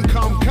billing,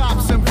 come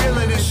cops and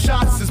villainous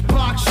shots is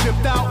box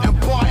shipped out and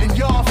bought and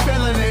y'all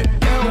feeling it.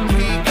 LP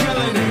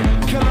killing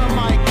it. Killer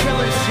Mike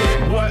killing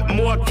shit. What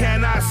more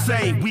can I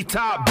say? We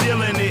top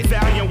billing it.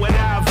 Valiant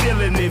without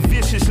villain it.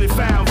 Viciously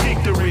found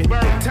victory.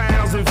 Burnt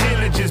towns and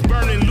villages.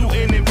 Burning,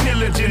 looting, and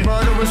pillaging.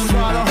 Murderers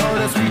try to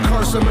hurt us, we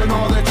curse them and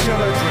all their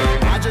children.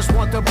 I just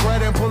want the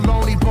bread and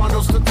bologna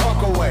bundles to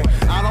tuck away.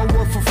 I don't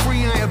work for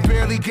free, I am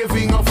barely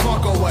giving a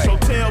fuck away. So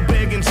tell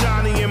begging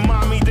Johnny and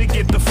mommy to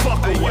get the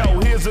fuck away. Yo,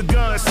 here's a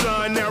gun,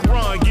 son, now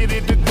run, get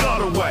it the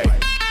gut away.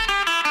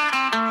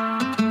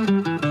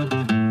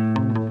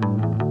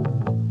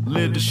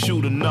 Live to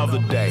shoot another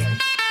day.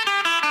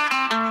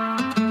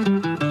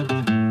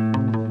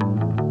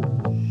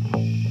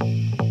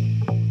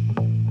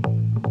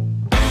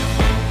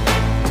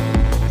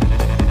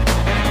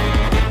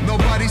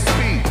 Nobody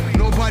speak,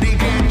 nobody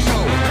get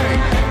choked. Hey.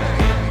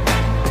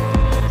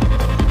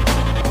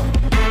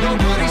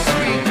 Nobody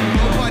speak,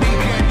 nobody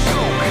get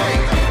choked. Hey.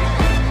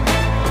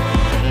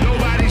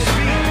 Nobody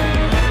speak.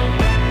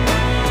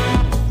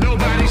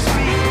 Nobody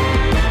speak.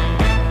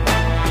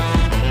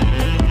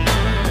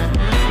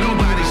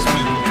 Nobody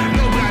speak,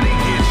 nobody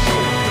get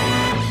choked.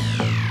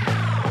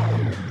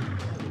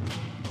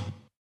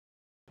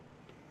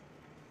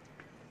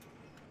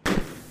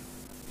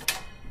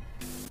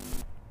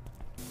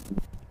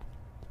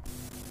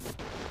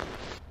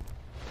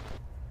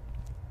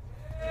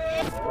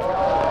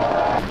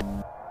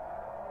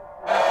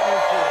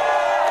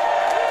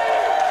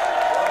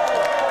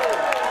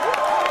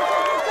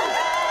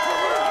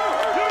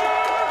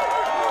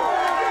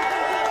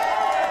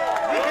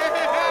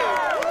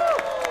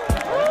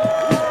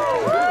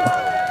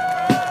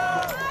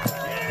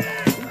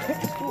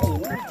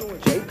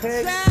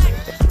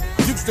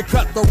 Used to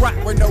cut the rock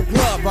with no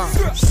glove on,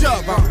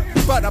 shove on,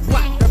 but a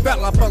black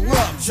developer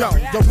love Joe.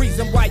 The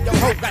reason why your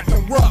hoe got the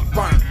rug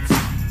burns.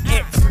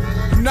 It's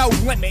no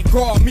limit,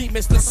 call me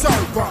Mr.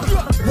 Server.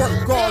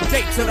 Work all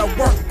day till the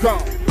work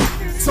gone.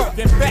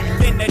 Talking back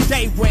in the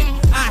day when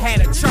I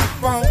had a church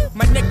phone,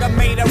 my nigga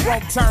made a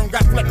wrong turn,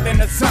 got flipped in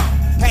the zone.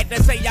 Had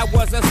to say I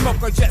was a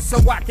smoker just so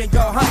I can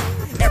go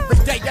home. Every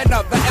day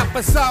another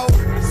episode.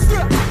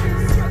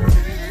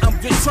 I'm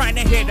just trying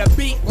to hit a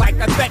beat like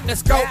a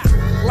stethoscope,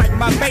 like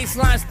my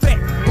baseline spit,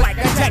 like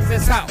a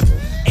Texas hoe.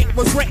 It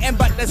was written,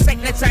 but the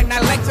signature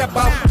not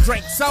legible.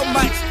 Drink so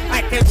much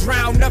I can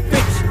drown the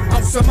fish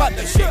on some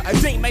other shit. A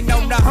demon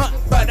on the hunt,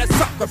 but a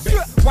sucker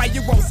bitch. Why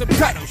you want some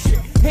cuddle shit?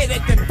 Hit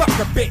it then fuck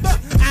a bitch.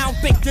 I don't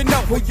think you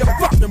know who you're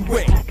fucking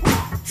with.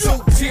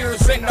 2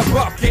 tears in the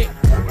bucket.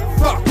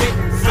 Fuck it,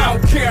 I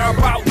don't care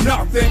about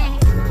nothing.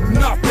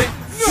 Nothing.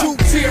 2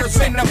 tears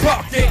in the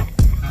bucket.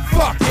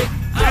 Fuck it,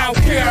 I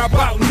don't care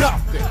about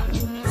nothing.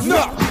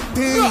 Nothing.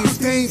 Danny's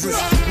dangerous.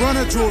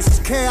 Runner jewels is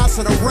chaos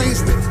and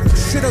arrangement.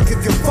 Shit'll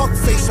give your fuck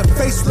face a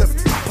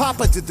facelift.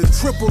 Papa did the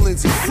triple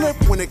Lindsay flip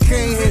when it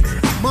came hit.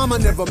 Mama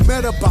never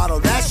met a bottle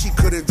that she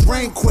couldn't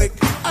drain quick.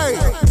 Hey,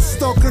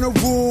 stuck in a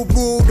rule,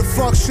 the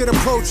fuck shit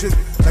approaching.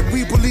 Like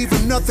we believe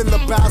in nothing,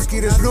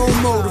 Lebowski, there's no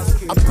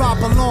motive. I pop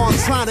along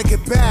trying to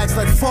get bags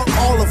like fuck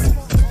all of them.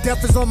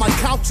 Death is on my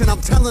couch and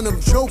I'm telling them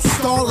jokes,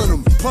 stalling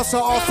them. Plus I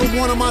offer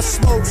one of my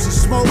smokes, she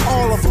smoke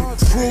all of them.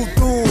 True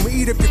doom,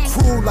 eat up your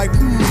crew like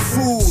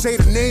food. Say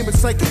the name,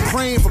 it's like you're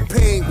praying for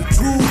pain. We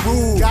too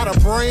rude. Got a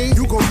brain,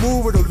 you gon'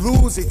 move it or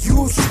lose it,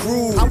 you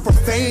screwed. I'm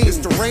profane, it's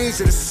deranged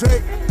and it's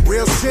sick.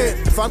 Real shit,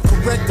 if I'm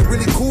correct, the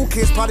really cool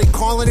kids probably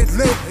calling it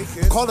lit.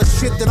 Call it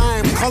shit that I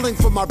am culling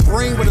for my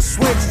brain with a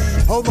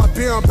switch. Hold my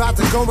beer, I'm about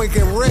to go and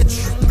get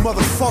rich.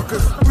 Motherfucker,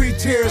 3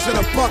 tears in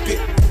a bucket.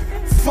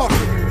 Fuck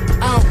it.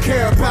 I don't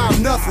care about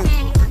nothing,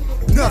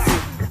 nothing.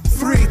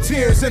 3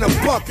 tears in a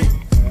bucket.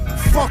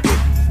 Fuck it,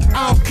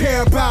 I don't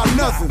care about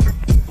nothing,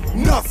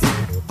 nothing.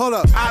 Hold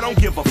up. I don't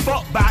give a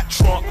fuck about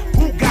Trump.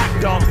 Who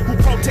got dumb? Who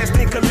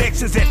protesting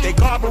collections at their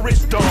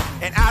garbage dump?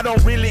 And I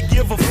don't really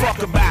give a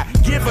fuck about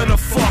giving a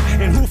fuck.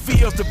 And who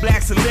feels the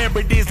black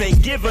celebrities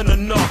ain't giving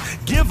enough?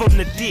 Give them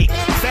the dick.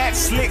 Fat,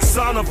 slick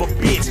son of a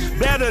bitch.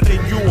 Better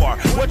than you are.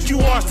 What you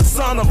are is the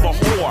son of a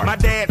whore. My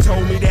dad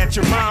told me that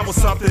your mom was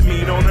something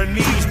mean on her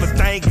knees. But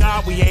thank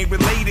God we ain't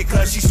related,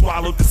 cause she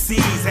swallowed the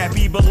seeds.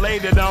 Happy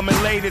belated, I'm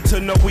elated to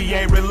know we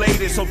ain't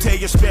related. So tell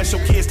your special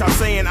kids, stop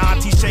saying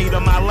Auntie Shade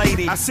of my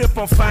lady. I sip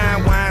on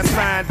fine wines,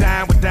 fine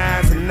dine with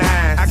dimes and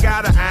nines. I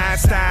got an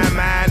Einstein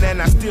mind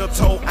and I still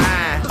told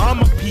iron. I'm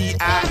a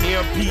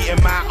PIMP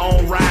in my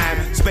own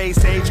rhyme.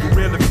 Space age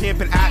gorilla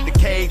pimping out the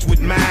cage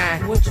with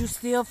mine. Would you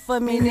steal for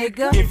me,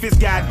 nigga? If it's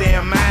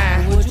goddamn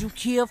mine. Would you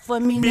kill for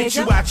me, nigga? Bitch,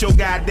 you out your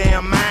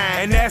goddamn mind.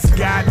 And that's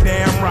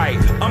goddamn right.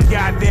 I'm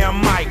goddamn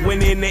Mike.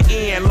 When in the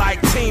end,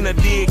 like Tina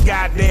did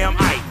goddamn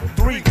Ike.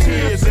 3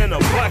 tears in a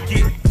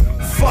bucket.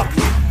 Fuck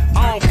it.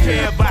 I don't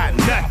care about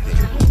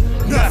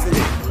nothing.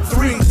 Nothing.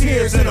 3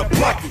 tears in a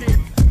bucket.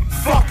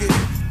 Fuck it.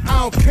 I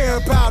don't care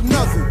about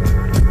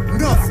nothing.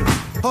 Nothing.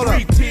 Hold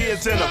 3 up.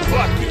 tears in a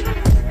bucket.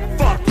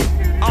 Fuck it.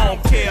 I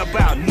don't care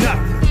about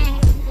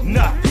nothing.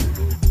 Nothing.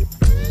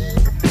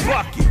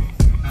 Fuck it.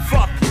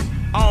 Fuck it.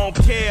 I don't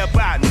care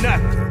about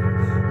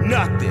nothing.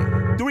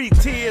 Nothing. 3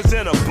 tears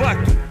in a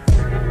bucket.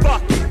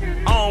 Fuck it.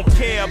 I don't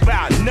care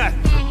about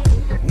nothing.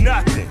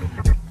 Nothing.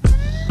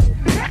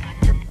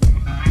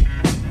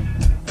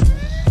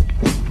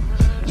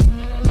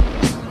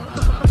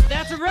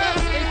 That's a wrap.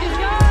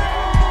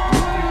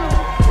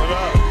 What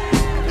up?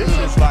 This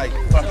is like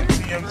fucking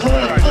TMZ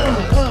right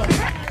now.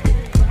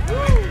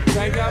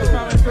 Thank y'all for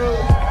coming through.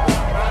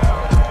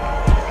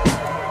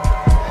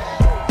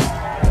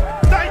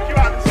 Thank you, I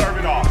deserve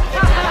it all.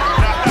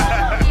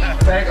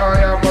 Thank all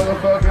y'all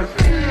motherfuckers.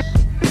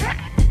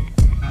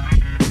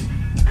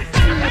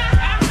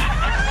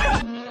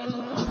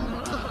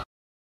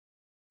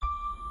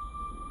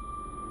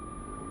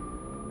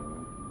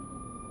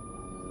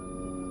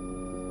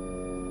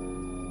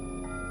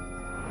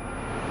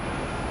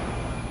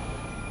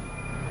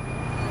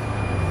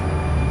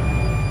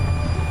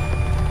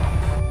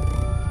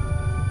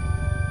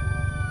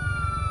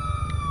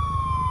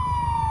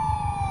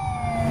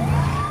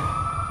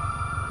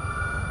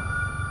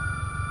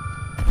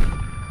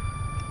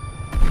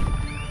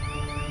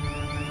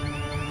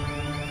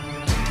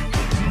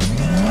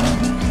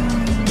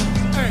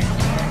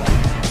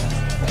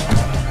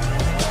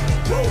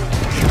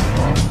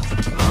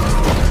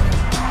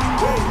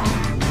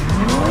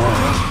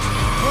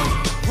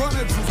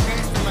 Runners was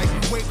gangster like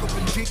you wake up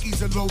in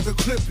Dickies and load the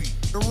clippy.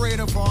 The rate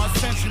of our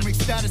ascension makes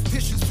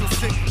statisticians feel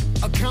sick.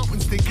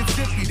 Accountants think it's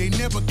zippy, they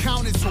never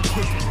counted so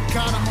quick.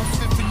 Got them on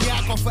sniffing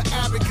yak off of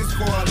abacus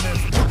for a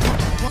living.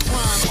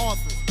 Crime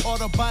authors,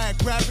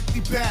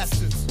 autobiographically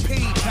bastards.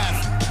 Pain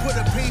passion, put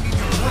a pain in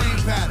your brain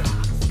pattern.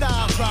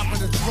 Style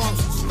dropping the drums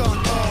and stun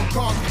all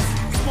garments.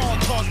 Small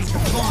targets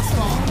with lost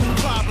on.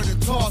 Clobbered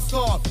and tossed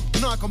off.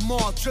 Knock 'em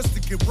off just to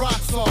get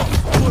rocks off.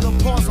 Put a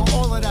pause on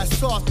all of that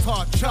soft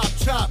talk. Chop,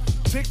 chop.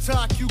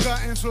 TikTok, you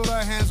got into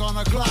the hands on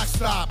a Glock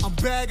stop. I'm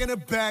bagging a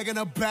bag and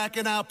I'm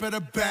backing out, better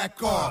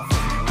back off.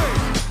 Hey,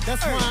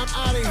 that's why I'm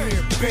out of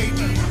here,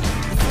 baby.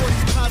 Before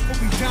these cops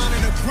put me down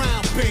in the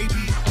ground,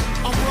 baby.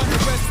 I'm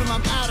running rest till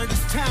I'm out of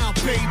this town,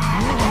 baby.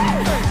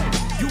 Hey,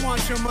 you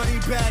want your money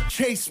back?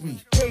 Chase me.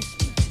 Chase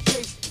me.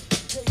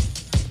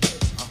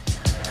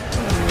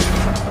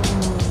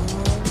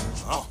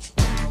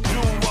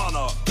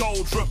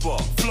 Gold dripper,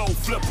 flow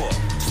flipper,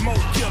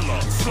 smoke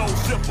killer, slow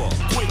zipper,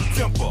 quick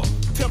temper,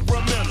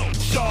 temperamental,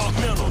 sharp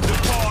mental,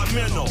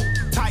 departmental,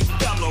 tight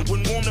fella,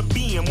 wouldn't wanna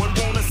be him, wouldn't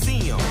wanna see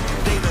him.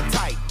 They the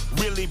type,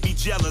 really be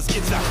jealous,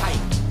 get your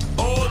hype.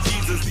 Oh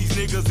Jesus, these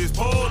niggas is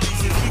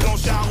polices. We gon'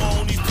 shower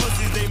on these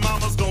pussies, they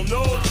mamas gon'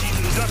 know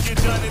Jesus. Junkie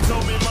Johnny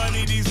told me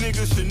money, these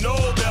niggas should know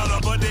better.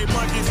 But they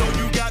monkeys, so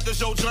you got to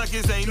show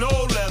junkies ain't no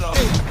letter.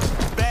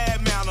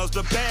 Bad manners,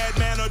 the bad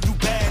manner do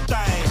bad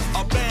things.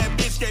 A bad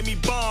bitch gave me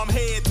bomb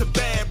head to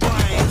bad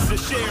brains. The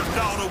sheriff's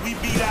daughter, we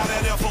beat out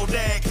that FO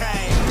dad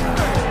came.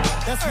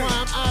 That's why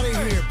I'm out of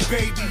here,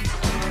 baby.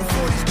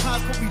 Before these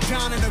cops put me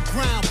down in the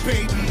ground,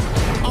 baby.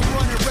 I'm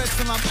running rest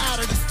till I'm out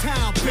of this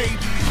town,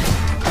 baby.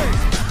 Hey,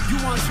 you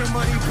want your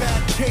money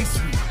back? Chase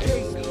me.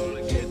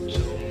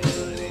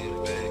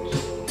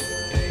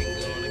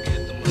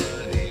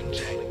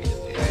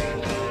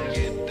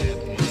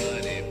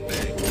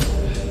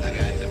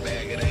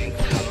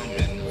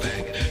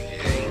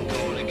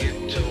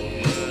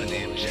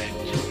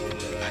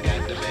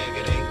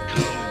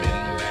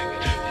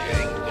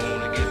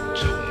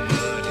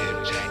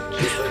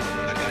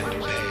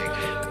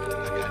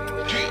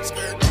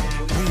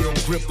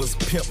 Grippers,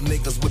 pimp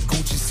niggas with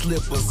Gucci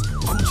slippers,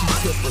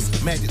 Gucci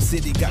tippers, Magic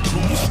City got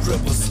groovy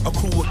strippers, a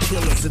crew of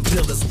killers and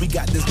dealers. We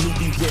got this new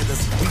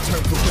Berettas. We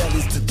turn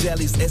Pirellis to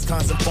jellies,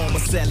 ex-cons and former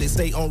sellies.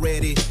 Stay on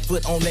ready,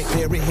 foot on neck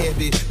very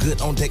heavy,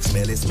 good on deck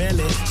smelly,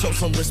 smelly. Show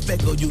some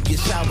respect or you get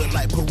showered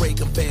like parade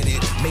confetti.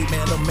 Made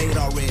man or made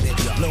already.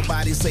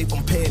 Nobody safe,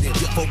 I'm petty.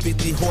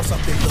 450 horse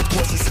up in the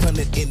Porsche,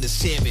 600 in the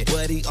Chevy.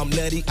 Buddy, I'm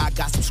nutty, I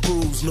got some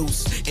screws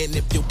loose. And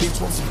if your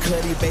bitch wants some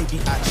cutty, baby,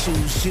 I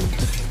choose you.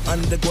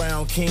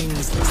 Underground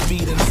kings,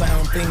 speed and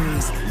sound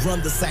things.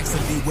 Run the Saxon,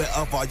 beware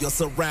of all your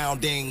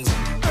surroundings.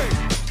 Hey,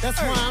 that's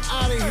why I'm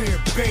out of here,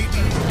 baby.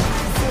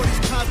 Before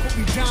these cops put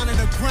me down in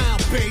the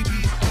ground, baby.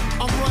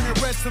 I'm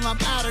running rest till I'm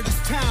out of this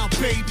town,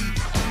 baby.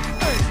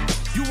 Hey,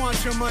 you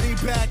want your money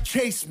back?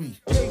 Chase me.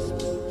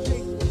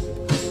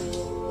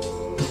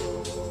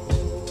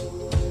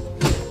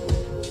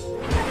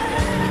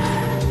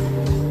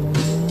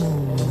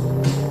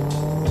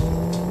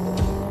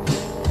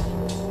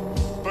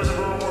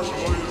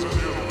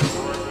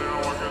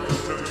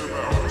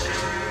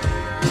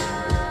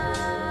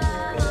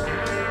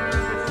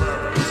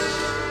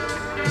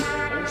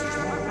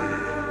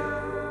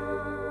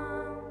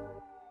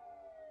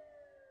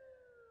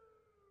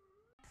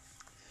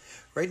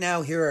 Right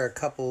now, here are a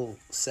couple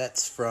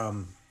sets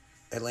from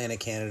one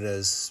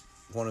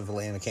of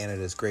Atlanta,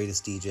 Canada's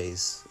greatest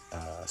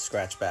DJs,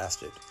 Scratch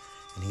Bastard.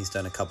 And he's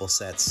done a couple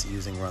sets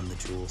using Run the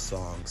Jewels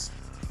songs.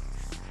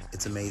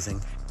 It's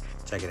amazing.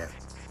 Check it out.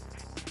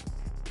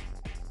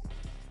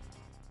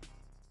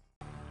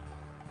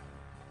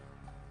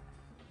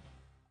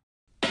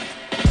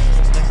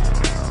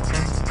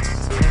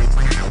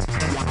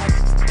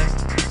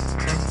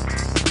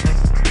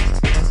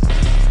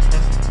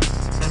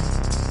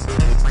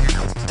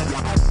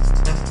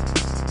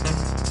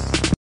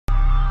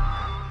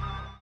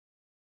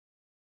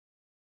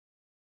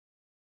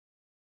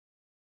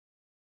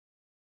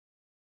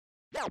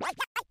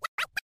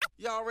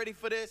 Y'all ready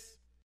for this?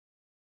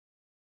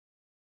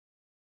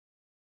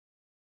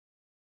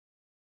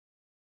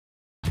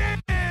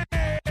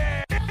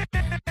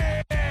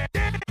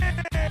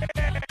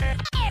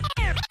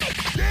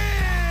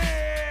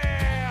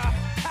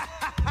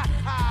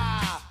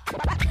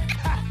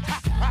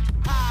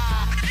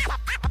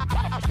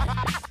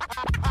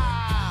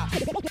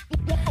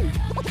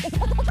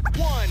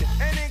 One,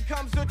 and then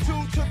comes the 2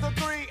 to the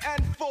 3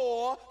 and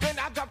 4. Then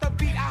I got the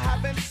beat I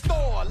have in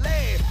store.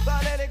 Lay the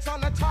lyrics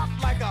on the top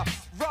like a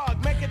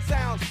rug. Make it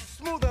sound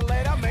smooth and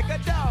later make a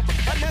dub.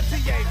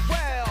 Enunciate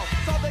well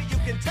so that you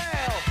can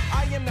tell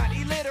I am not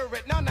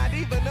illiterate, no, not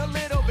even a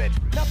little bit.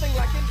 Nothing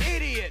like an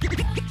idiot.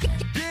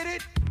 Get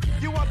it?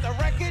 You want the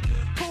record?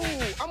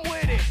 Cool, I'm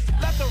with it.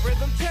 Let the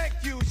rhythm take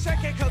you.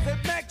 Shake it cause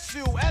it makes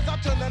you. As I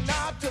turn the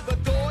knob to the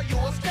door, you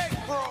escape,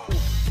 bro.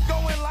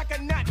 Going like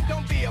a nut,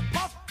 don't be a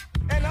puff.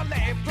 And I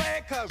let it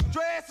play cause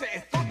dress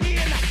is funky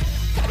and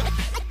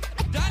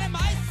done in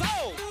my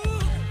soul.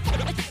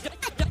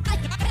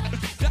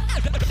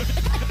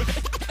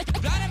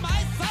 Done in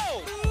my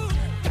soul.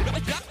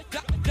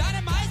 Done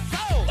in my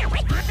soul.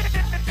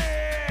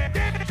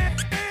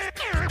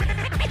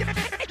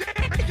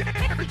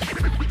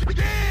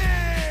 Yeah.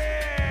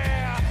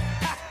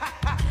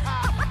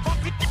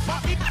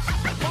 Funky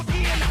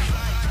and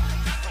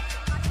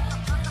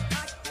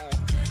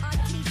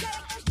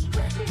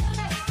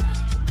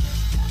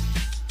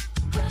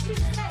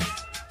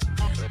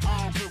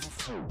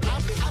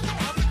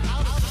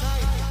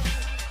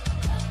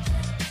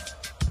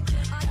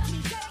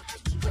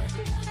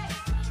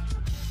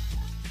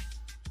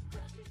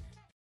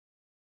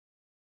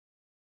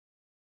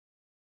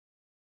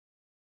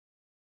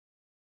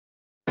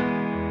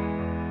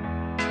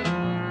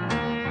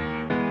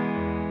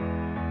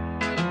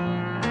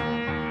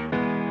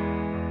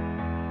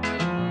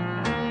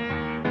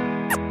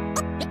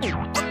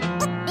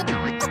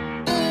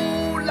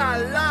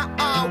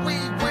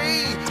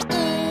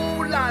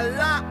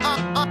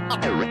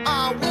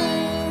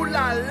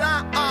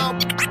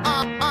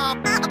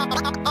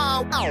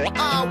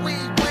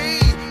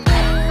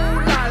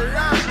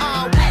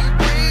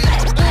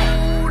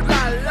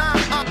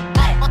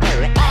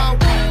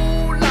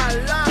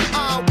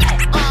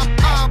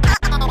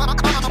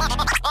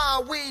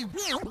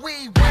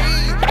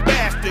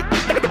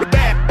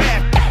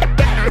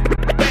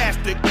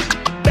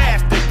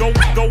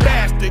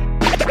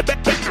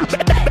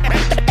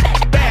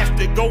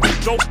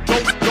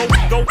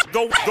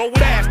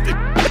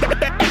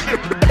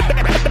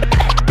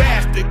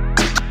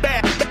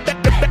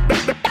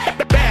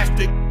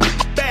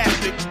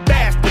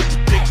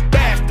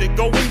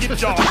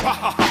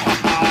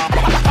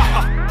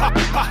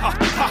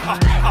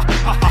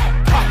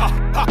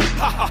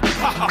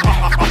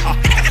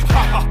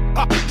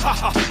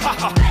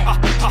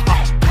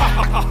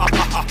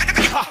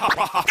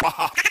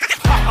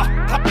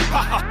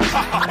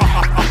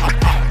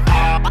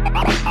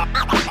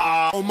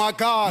Oh my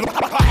God.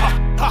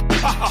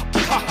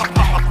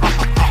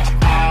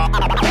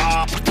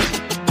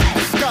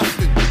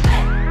 Disgusting.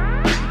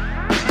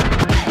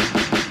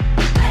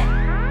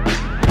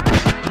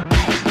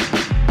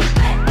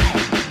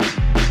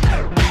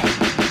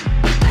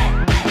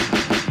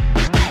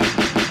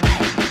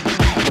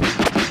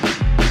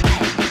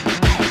 Ooh la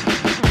la,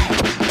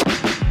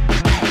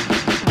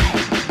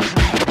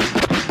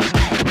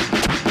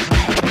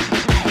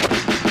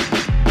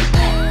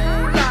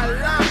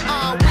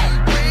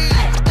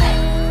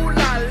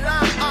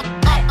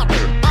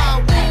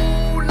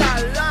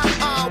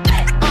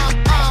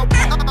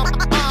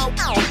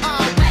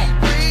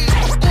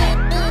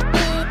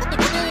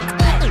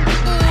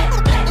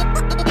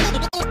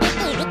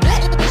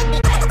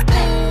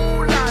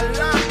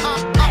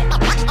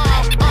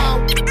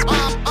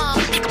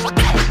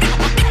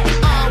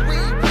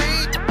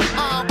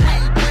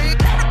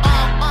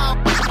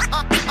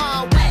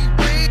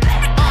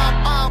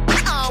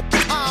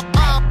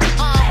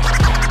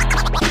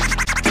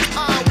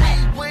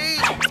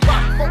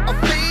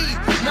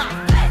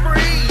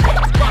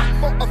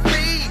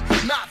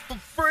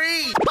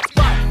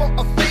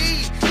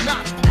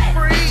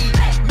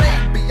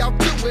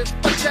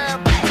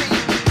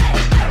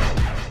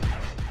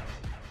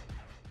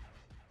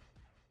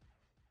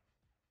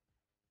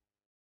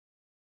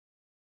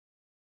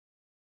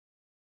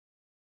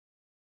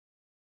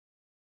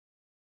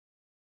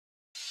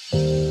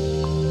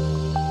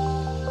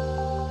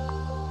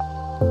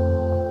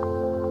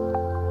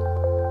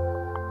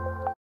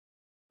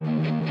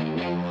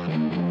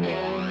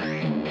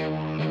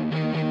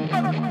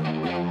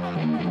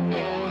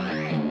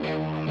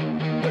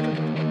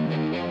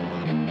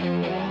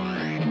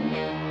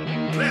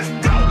 Let's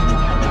go.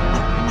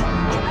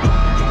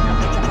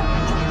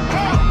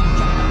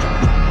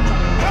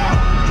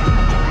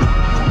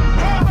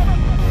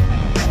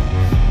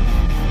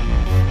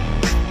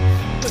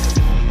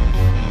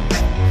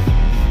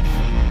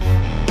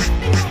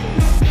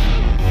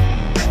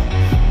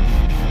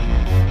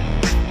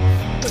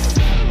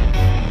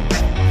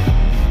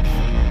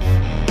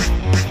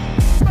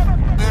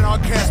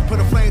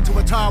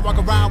 Walk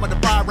around with a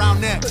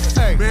 5-round neck.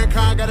 Hey,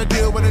 mankind gotta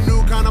deal with a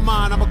new kind of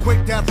mind. I'm a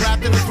quick death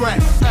wrapped in a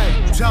threat.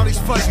 Hey, tell these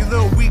fuzzy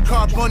little weak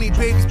car bunny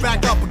babies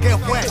back up and get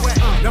wet.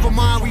 Never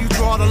mind where you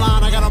draw the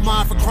line. I got a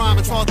mind for crime.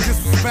 It's all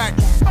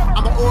disrespect.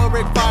 I'm an oil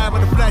rig fire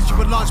with a bless you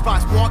with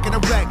lunchbox. Walking a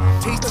wreck.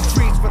 Taste the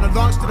treats from the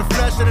lungs to the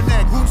flesh of the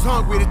neck. Who's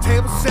hungry? The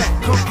table's set.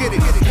 Come get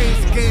it.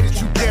 Game's the game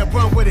that you can't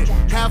run with it.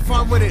 Have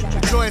fun with it.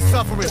 Enjoy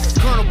suffering.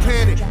 Colonel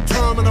Panic.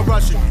 Terminal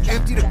Russian.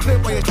 Empty the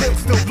clip while your clip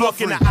still buffering.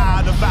 Look in the eye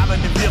of the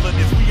violent and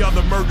villainous. We are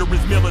the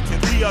murderous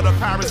militants. We are the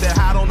pirates that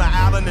hide on the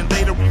island and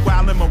later we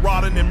wildin',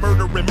 marauding and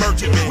murdering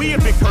merchantmen. We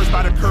have been cursed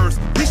by the curse.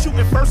 We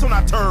shooting first on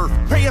our turf.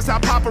 Pray us our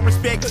proper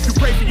respect. You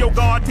pray for your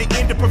God to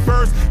end the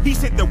perverse. He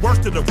sent the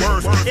worst of the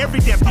worst. Every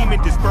damn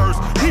demon dispersed.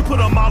 We put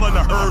them all in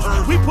the hearse.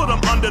 We put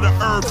them under the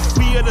earth.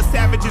 We are the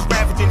savages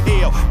ravaging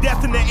hell.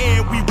 Death in the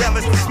end, we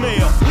relish the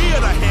smell. We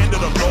are the hand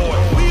of the Lord.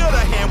 We are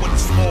the hand with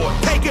the sword.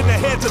 Taking the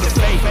head to the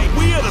faith.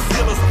 We are the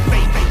sealers of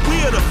faith. We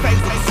are the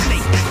faith of the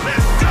snake.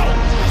 Let's go.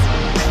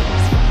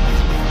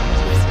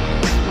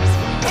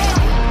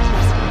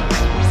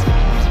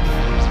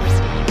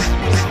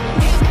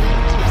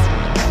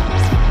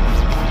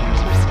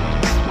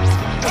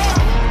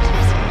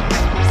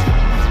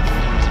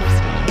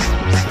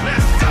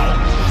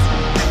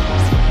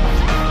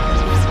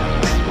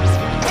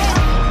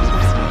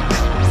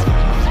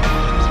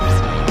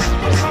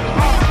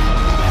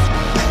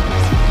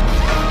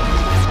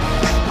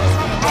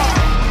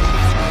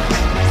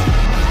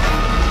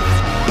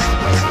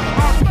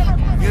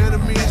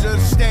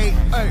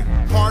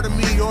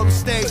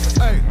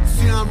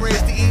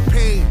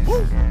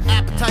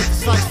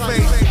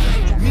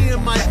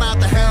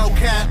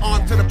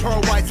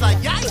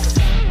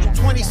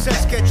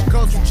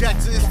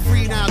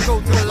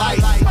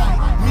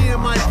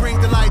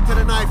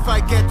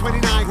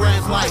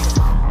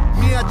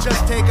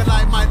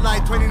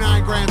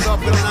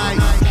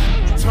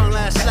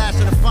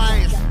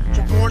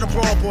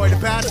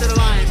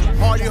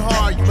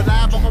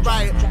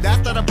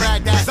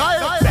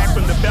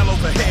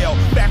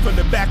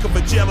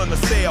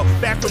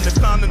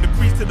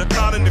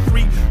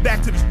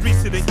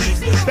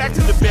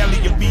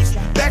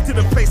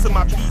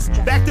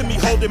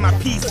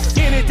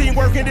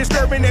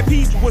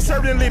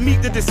 Certainly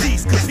meet the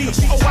deceased, cause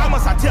oh, why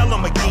must I tell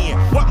them again?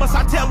 What must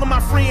I tell them, my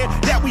friend?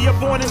 That we are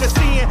born in a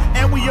sin,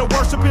 and we are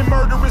worshiping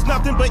murder is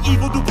nothing but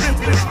evil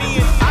duplicity and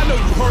sin. I know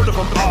you heard of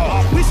them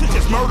all. We should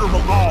just murder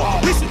them all.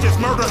 We should just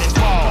murder and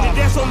fall. And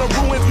dance on the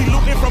ruins we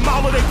looting from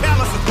all of their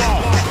palaces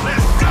gone.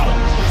 Let's go.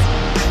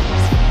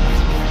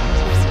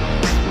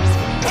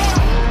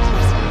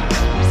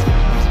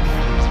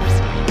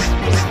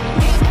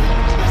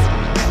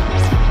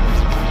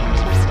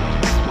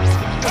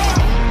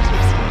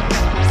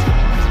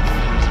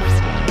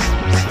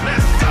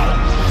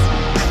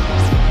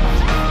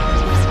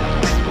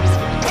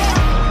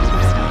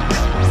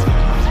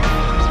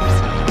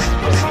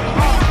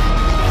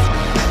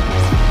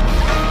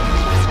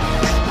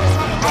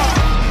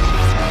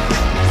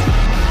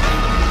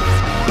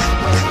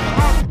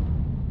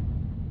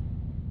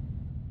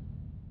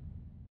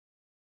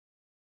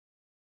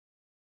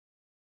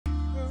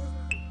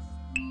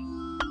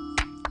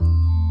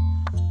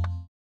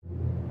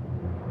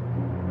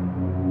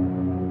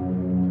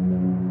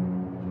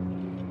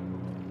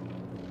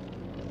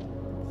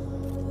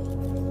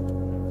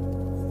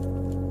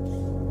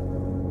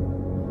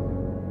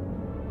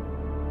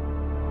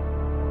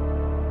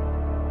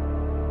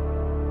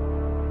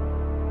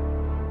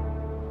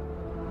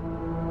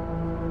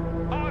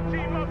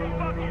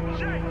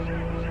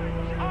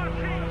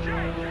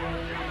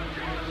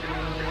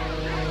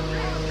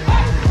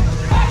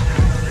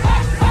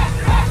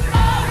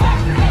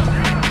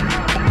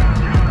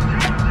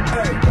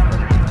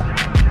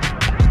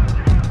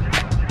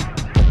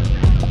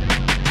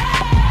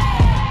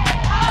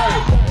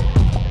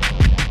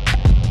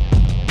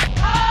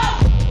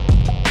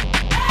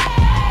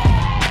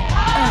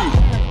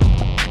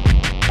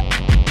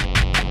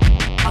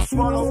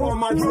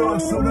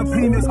 So the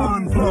penis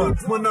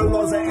unplugged. When the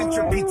laws of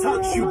entropy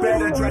touch, you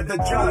better dread the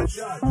judge.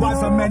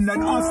 Wiser men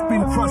than us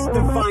been crushed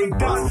to find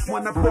dust.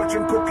 When a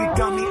fortune cookie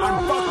dummy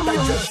unfucked, I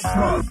just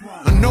shrug.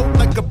 A note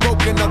like a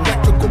broken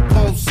electrical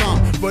pole song.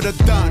 For the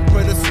done,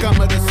 for the scum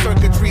of the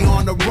circuitry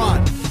on the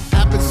run.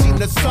 Haven't seen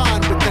the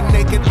sun with the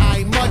naked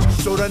eye much.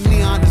 So the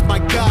neon is my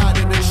god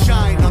and it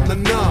shine on the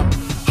numb.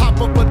 Hop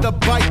up with the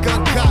bike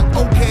uncocked,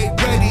 okay,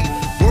 ready.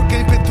 Work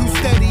ain't been too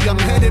steady, I'm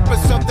headed for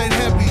something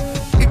heavy.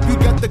 If you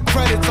got the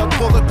credits, I'll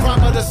pull the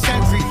crime of the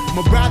century.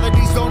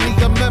 Morality's only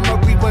a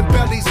memory when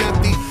belly's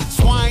empty.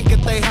 Swine,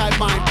 get they high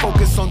mind,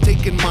 focus on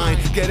taking mine.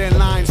 Get in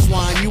line,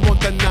 swine, you won't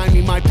deny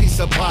me my piece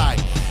of pie.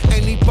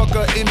 Anybody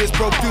motherfucker in this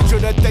broke future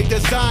that they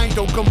designed.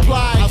 Don't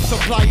comply, I'll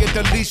supply a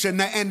deletion,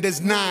 the end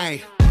is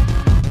nigh.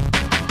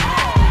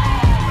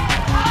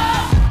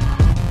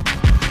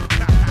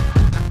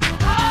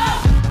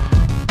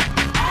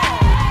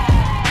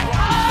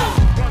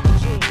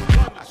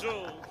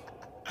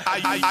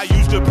 I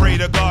used to pray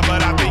to God,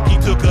 but I think he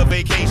took a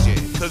vacation.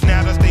 Cause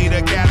now the state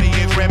of Cali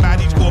is ran by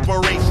these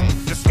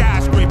corporations. The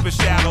skyscrapers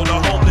shadow the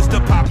homeless, the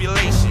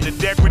population. The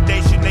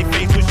degradation they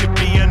face, which should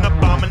be an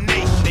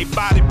abomination. They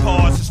body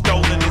parts are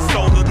stolen and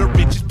sold to the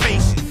richest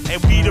patient.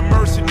 And we the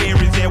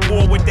mercenaries at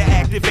war with the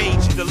active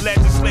agents. The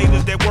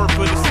legislators that work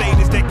for the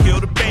sadists that kill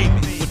the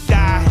babies. Would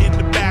die in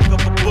the back of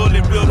a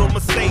bullet built on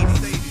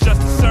Mercedes.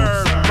 Just to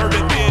serve,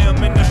 murder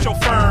them and the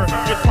chauffeur.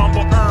 Just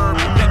humble herb,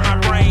 let my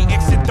brain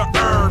exit the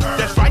herb.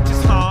 That's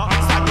righteous, huh?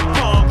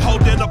 Cyberpunk,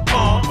 holding a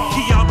pump.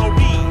 Keanu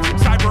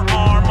Reeves, cyber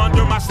arm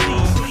under my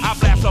sleeve. I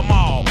blast them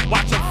all,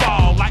 watch them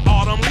fall like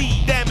autumn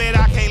leaves. Damn it,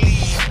 I can't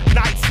leave.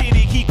 Night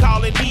City keep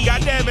calling me.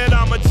 God damn it,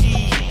 I'm a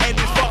G. And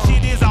this fuck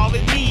shit is all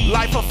it needs.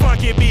 Life a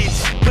funky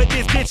bitch, but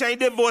this bitch ain't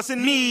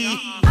divorcing me.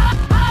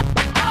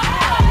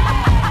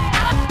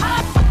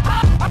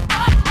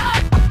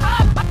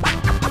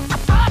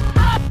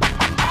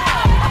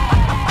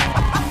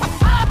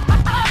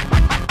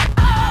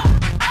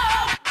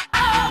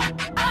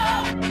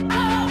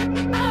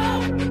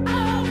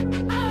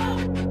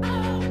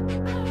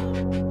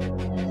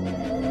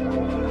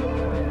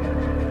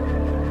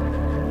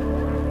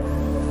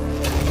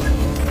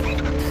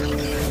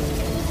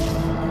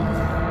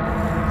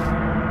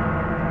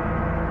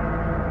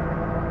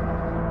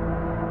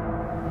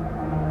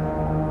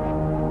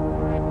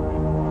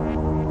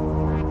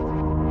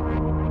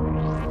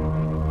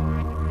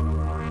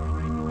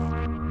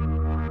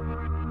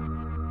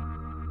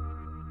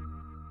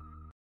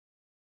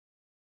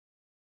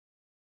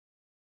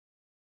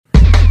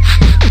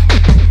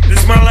 This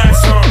is my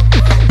last song.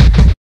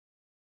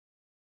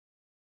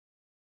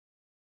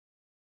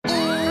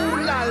 Ooh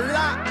la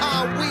la,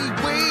 ah wee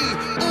wee.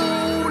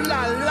 Ooh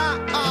la la,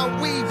 ah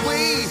wee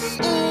wee.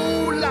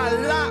 Ooh la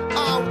la,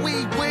 ah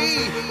wee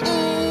wee.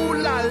 Ooh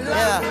la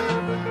la.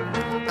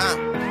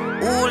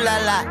 Ooh la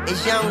la,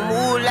 it's young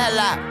ooh la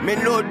la. Me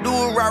no do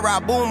rara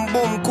boom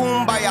boom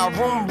kumbaya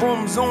vroom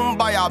vroom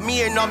zumbaya.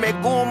 Me and no me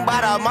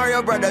goombada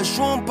Mario Brothers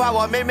shroom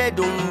power me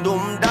doom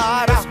doom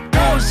dada.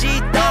 Bougie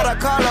daughter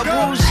call her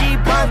bougie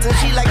bunting.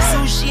 She like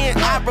sushi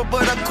and opera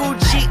but a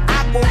coochie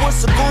aqua.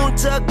 What's a goon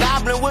to a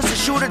goblin? What's a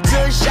shooter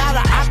to a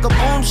shotter? Aka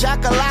boom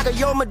shakalaka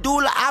yo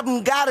medulla.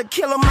 Album gotta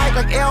kill a mic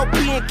like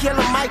LP and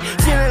Killer Mike.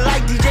 Feeling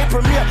like DJ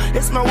Premier.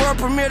 It's my world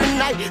premiere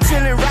tonight.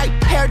 Feeling right,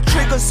 hair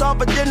trigger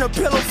softer than a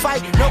pillow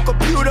fight. No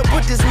computer,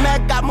 but this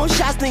Mac got more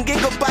shots than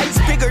gigabytes.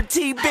 Bigger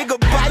T, bigger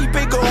bite,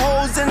 bigger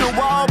holes in the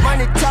wall.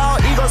 Money tall,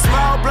 ego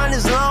small, blunt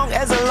as long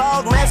as a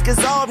log. Mask is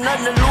off,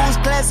 nothing to lose.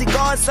 Classy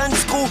guard, Sunday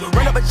school.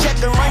 Run up a check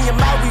and run your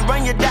mouth. We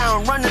run you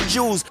down, run the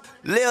jewels.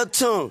 Lil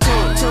Tune,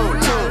 tune, tune,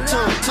 tune,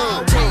 tune,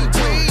 tune, tune,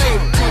 tune,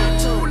 tune,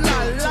 tune. Ooh la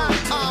la,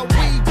 ah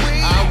wee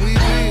wee. Ah wee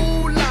wee.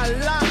 Ooh la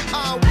la,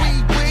 ah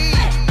wee wee.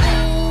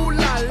 Ooh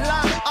la la,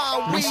 ah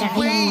wee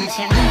wee.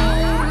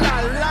 Ooh la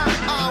la,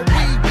 ah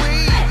wee wee.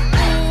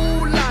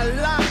 Ooh la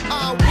la,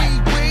 ah wee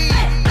wee.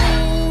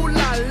 Ooh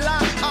la la,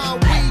 ah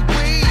wee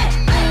wee.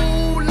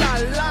 Ooh la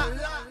la.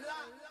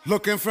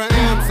 Looking for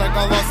M's like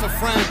I lost a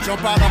friend.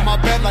 Jump out of my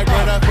bed like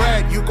where the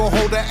bread. You go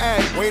hold the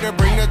egg. Waiter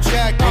bring the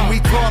check. When we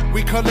talk,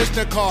 we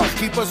collision cars.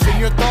 Keep us in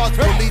your thoughts.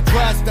 Fully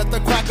dressed at the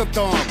crack of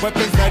dawn.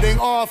 Weapons letting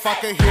off. I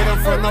can hear them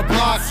from the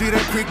block. See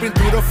them creeping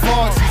through the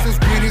fog. Season's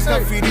greetings.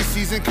 Graffiti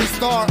season can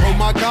start. Oh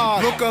my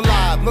God. Look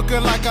alive.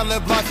 Looking like I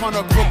live life on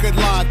a crooked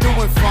line.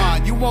 Doing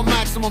fine. You want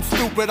maximum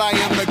stupid? I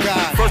am the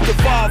guy. First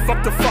of all,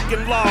 fuck the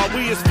fucking law.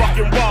 We is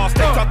fucking raw.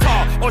 Steak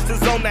tartare,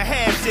 oysters on the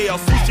half shell,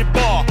 sushi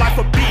bar. Like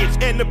a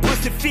bitch and the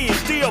pussy fish.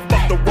 Still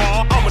fuck the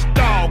raw. I'm a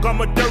dog.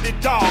 I'm a dirty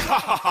dog. Ha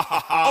ha ha ha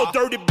ha. Oh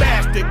dirty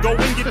bastard, go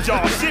in your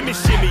jaw. Shimmy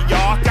shimmy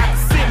y'all. Got the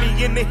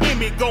simmy in the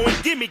hemi. Go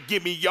and gimme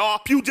y'all.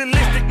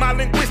 Pugilistic, my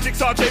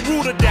linguistics. RJ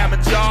Ruder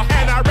damage y'all.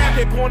 And I rap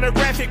it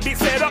pornographic. Big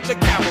set up the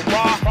camera. Ooh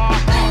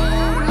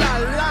la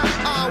la,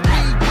 ah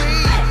wee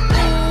wee.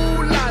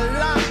 Ooh la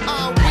la,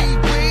 ah wee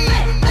wee.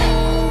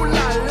 Ooh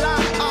la la,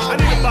 ah wee wee. I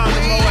need to find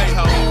the Moe,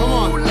 ho. Come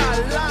on. Ooh la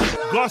la.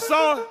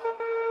 Garçon.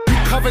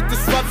 Covered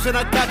disruption,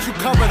 I got you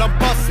covered, I'm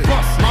busted.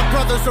 My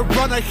brother's a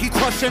runner, he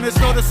crushing, there's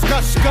no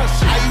discussion.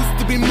 I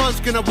used to be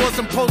Munchkin, I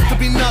wasn't supposed to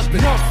be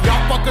nothing. Y'all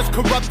fuckers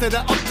corrupted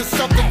and up to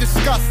something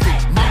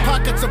disgusting. My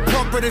pockets are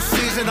plumper this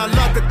season, I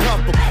love the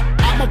couple.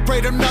 I'm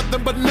afraid of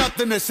nothing but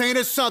nothing, this ain't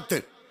it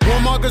something.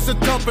 Warmongers are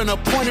dumping, a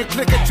point and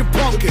click at your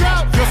pumpkin.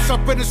 You're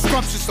suffering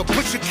disruption, so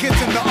put your kids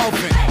in the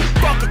oven.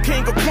 Fuck a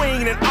king or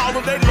queen and all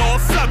of they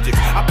lost subjects.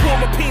 I pull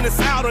my penis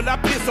out and I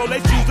piss on they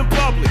shoes in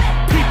public.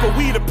 People,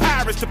 we the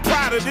pirates, the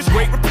pride of this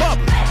great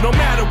republic. No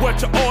matter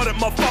what you order,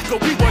 motherfucker,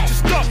 we what you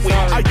stuck with.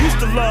 I used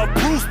to love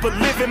Bruce, but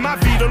living my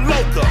vida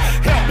loca.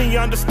 Help me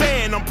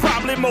understand, I'm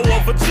probably more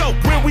of a joke.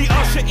 When we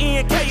usher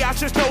in chaos,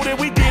 just know that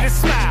we did it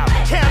smile.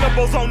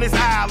 Cannibals on this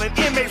island,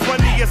 inmates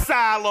run the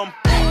asylum.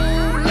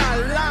 Ooh la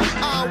la,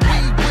 ah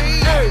wee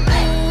wee.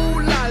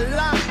 Ooh la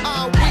la,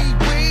 ah wee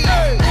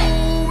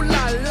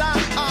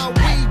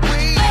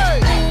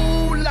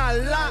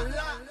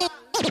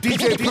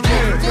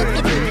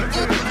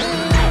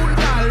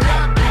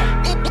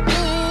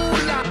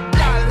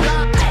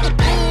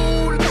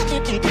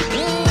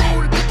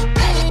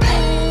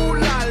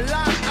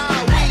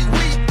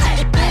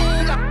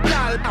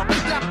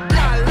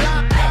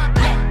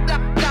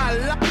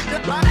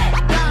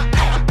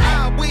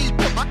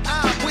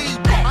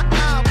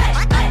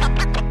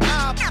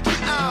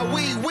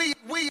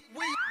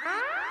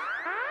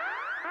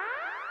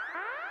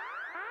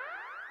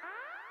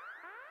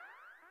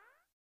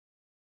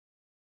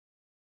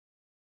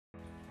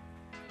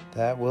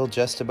That will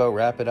just about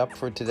wrap it up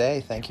for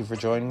today. Thank you for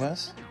joining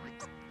us.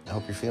 I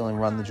hope you're feeling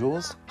Run the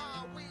Jewels.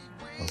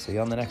 We'll see you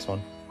on the next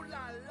one.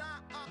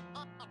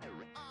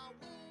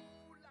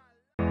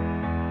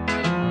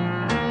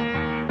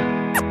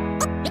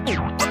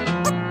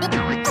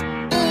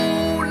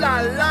 Ooh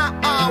la la,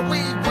 ah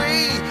wee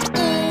wee.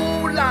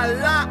 Ooh la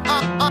la,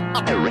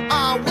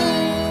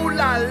 ooh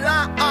la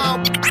la,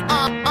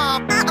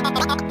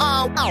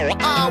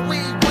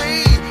 wee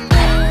wee.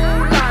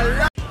 Ooh la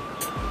la.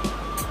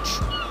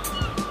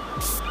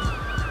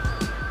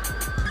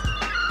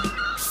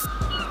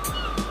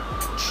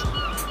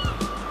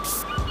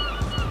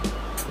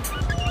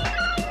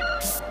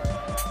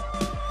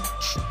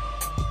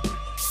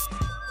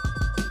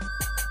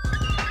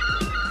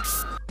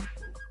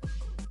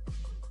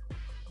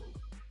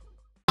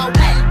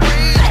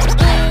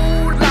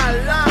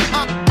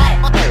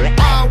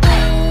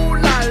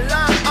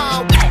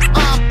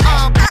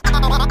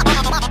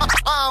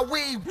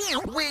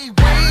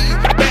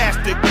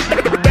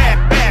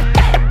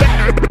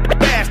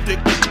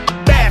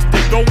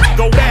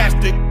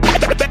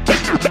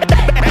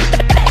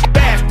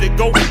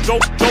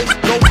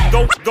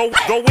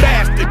 Go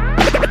bastard.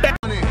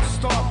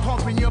 Start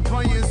pumping your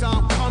bunions,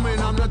 I'm coming,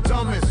 I'm the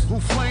dumbest. Who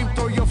flame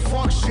throw your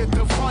fuck shit to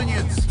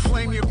Funyuns.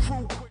 Flame your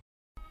crew.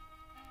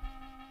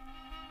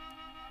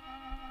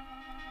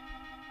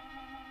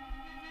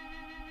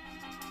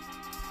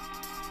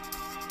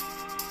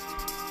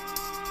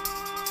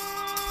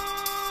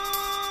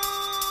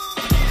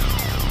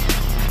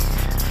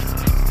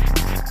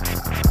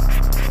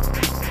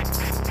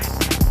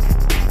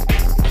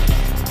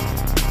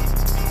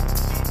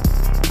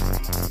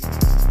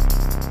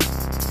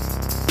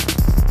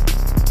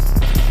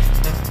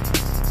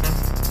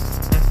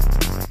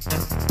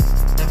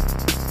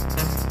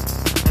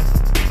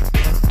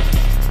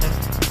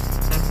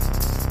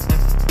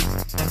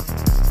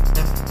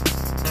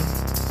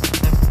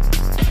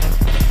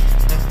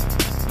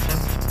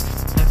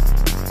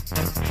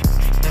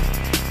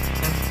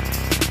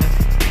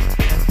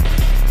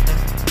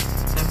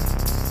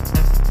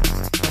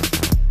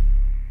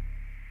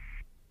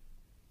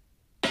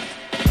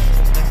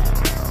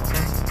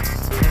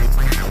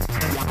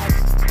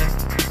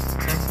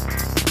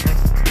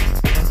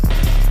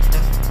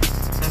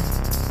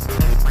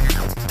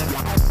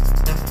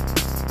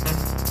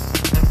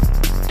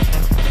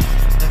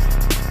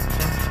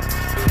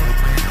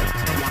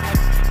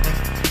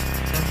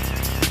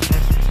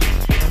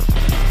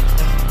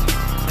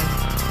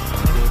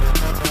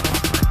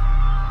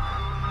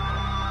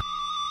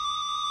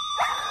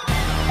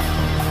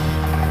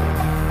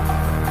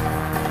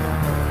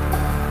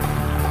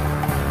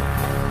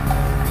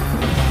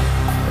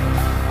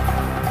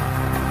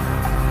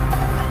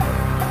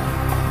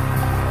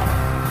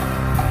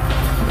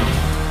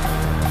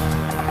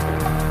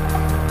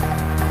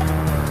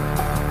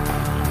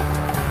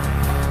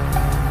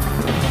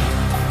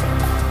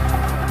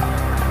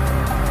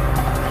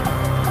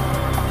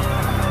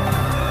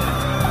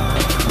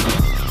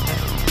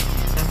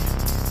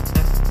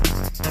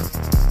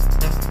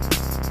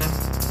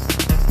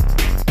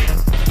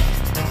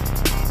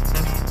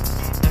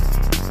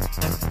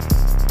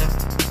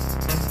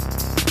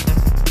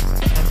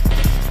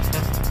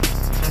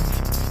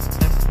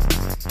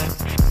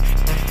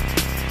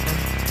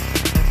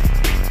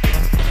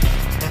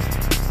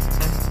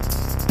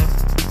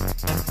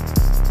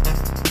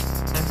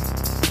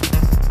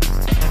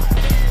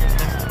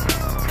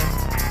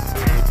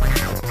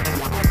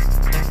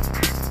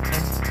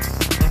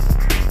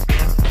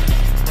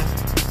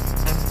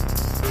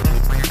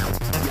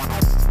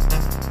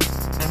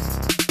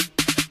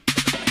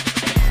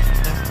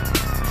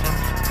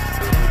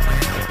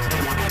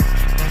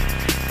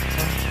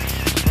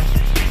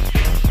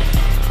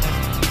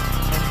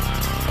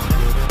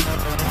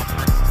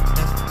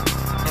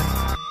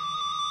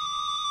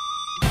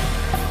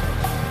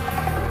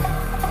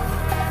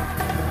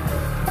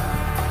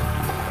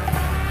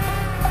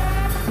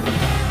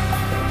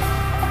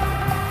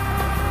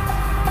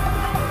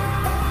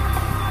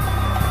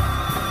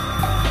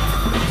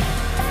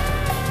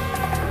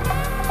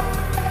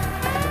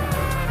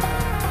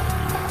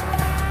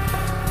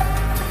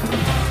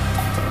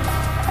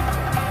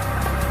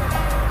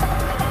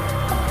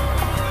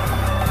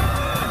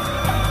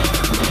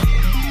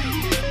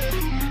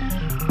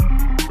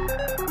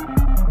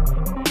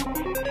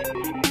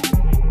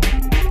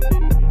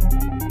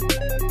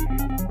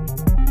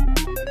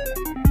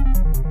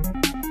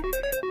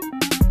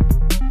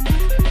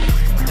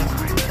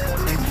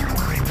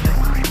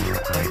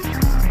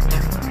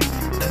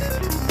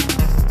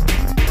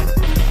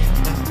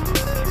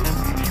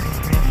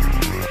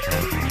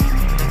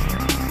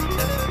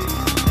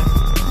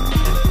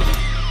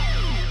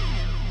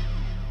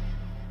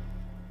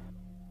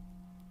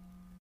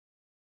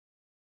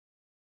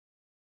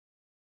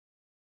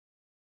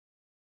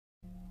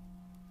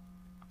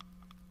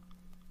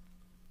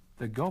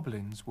 The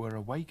goblins were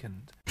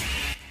awakened.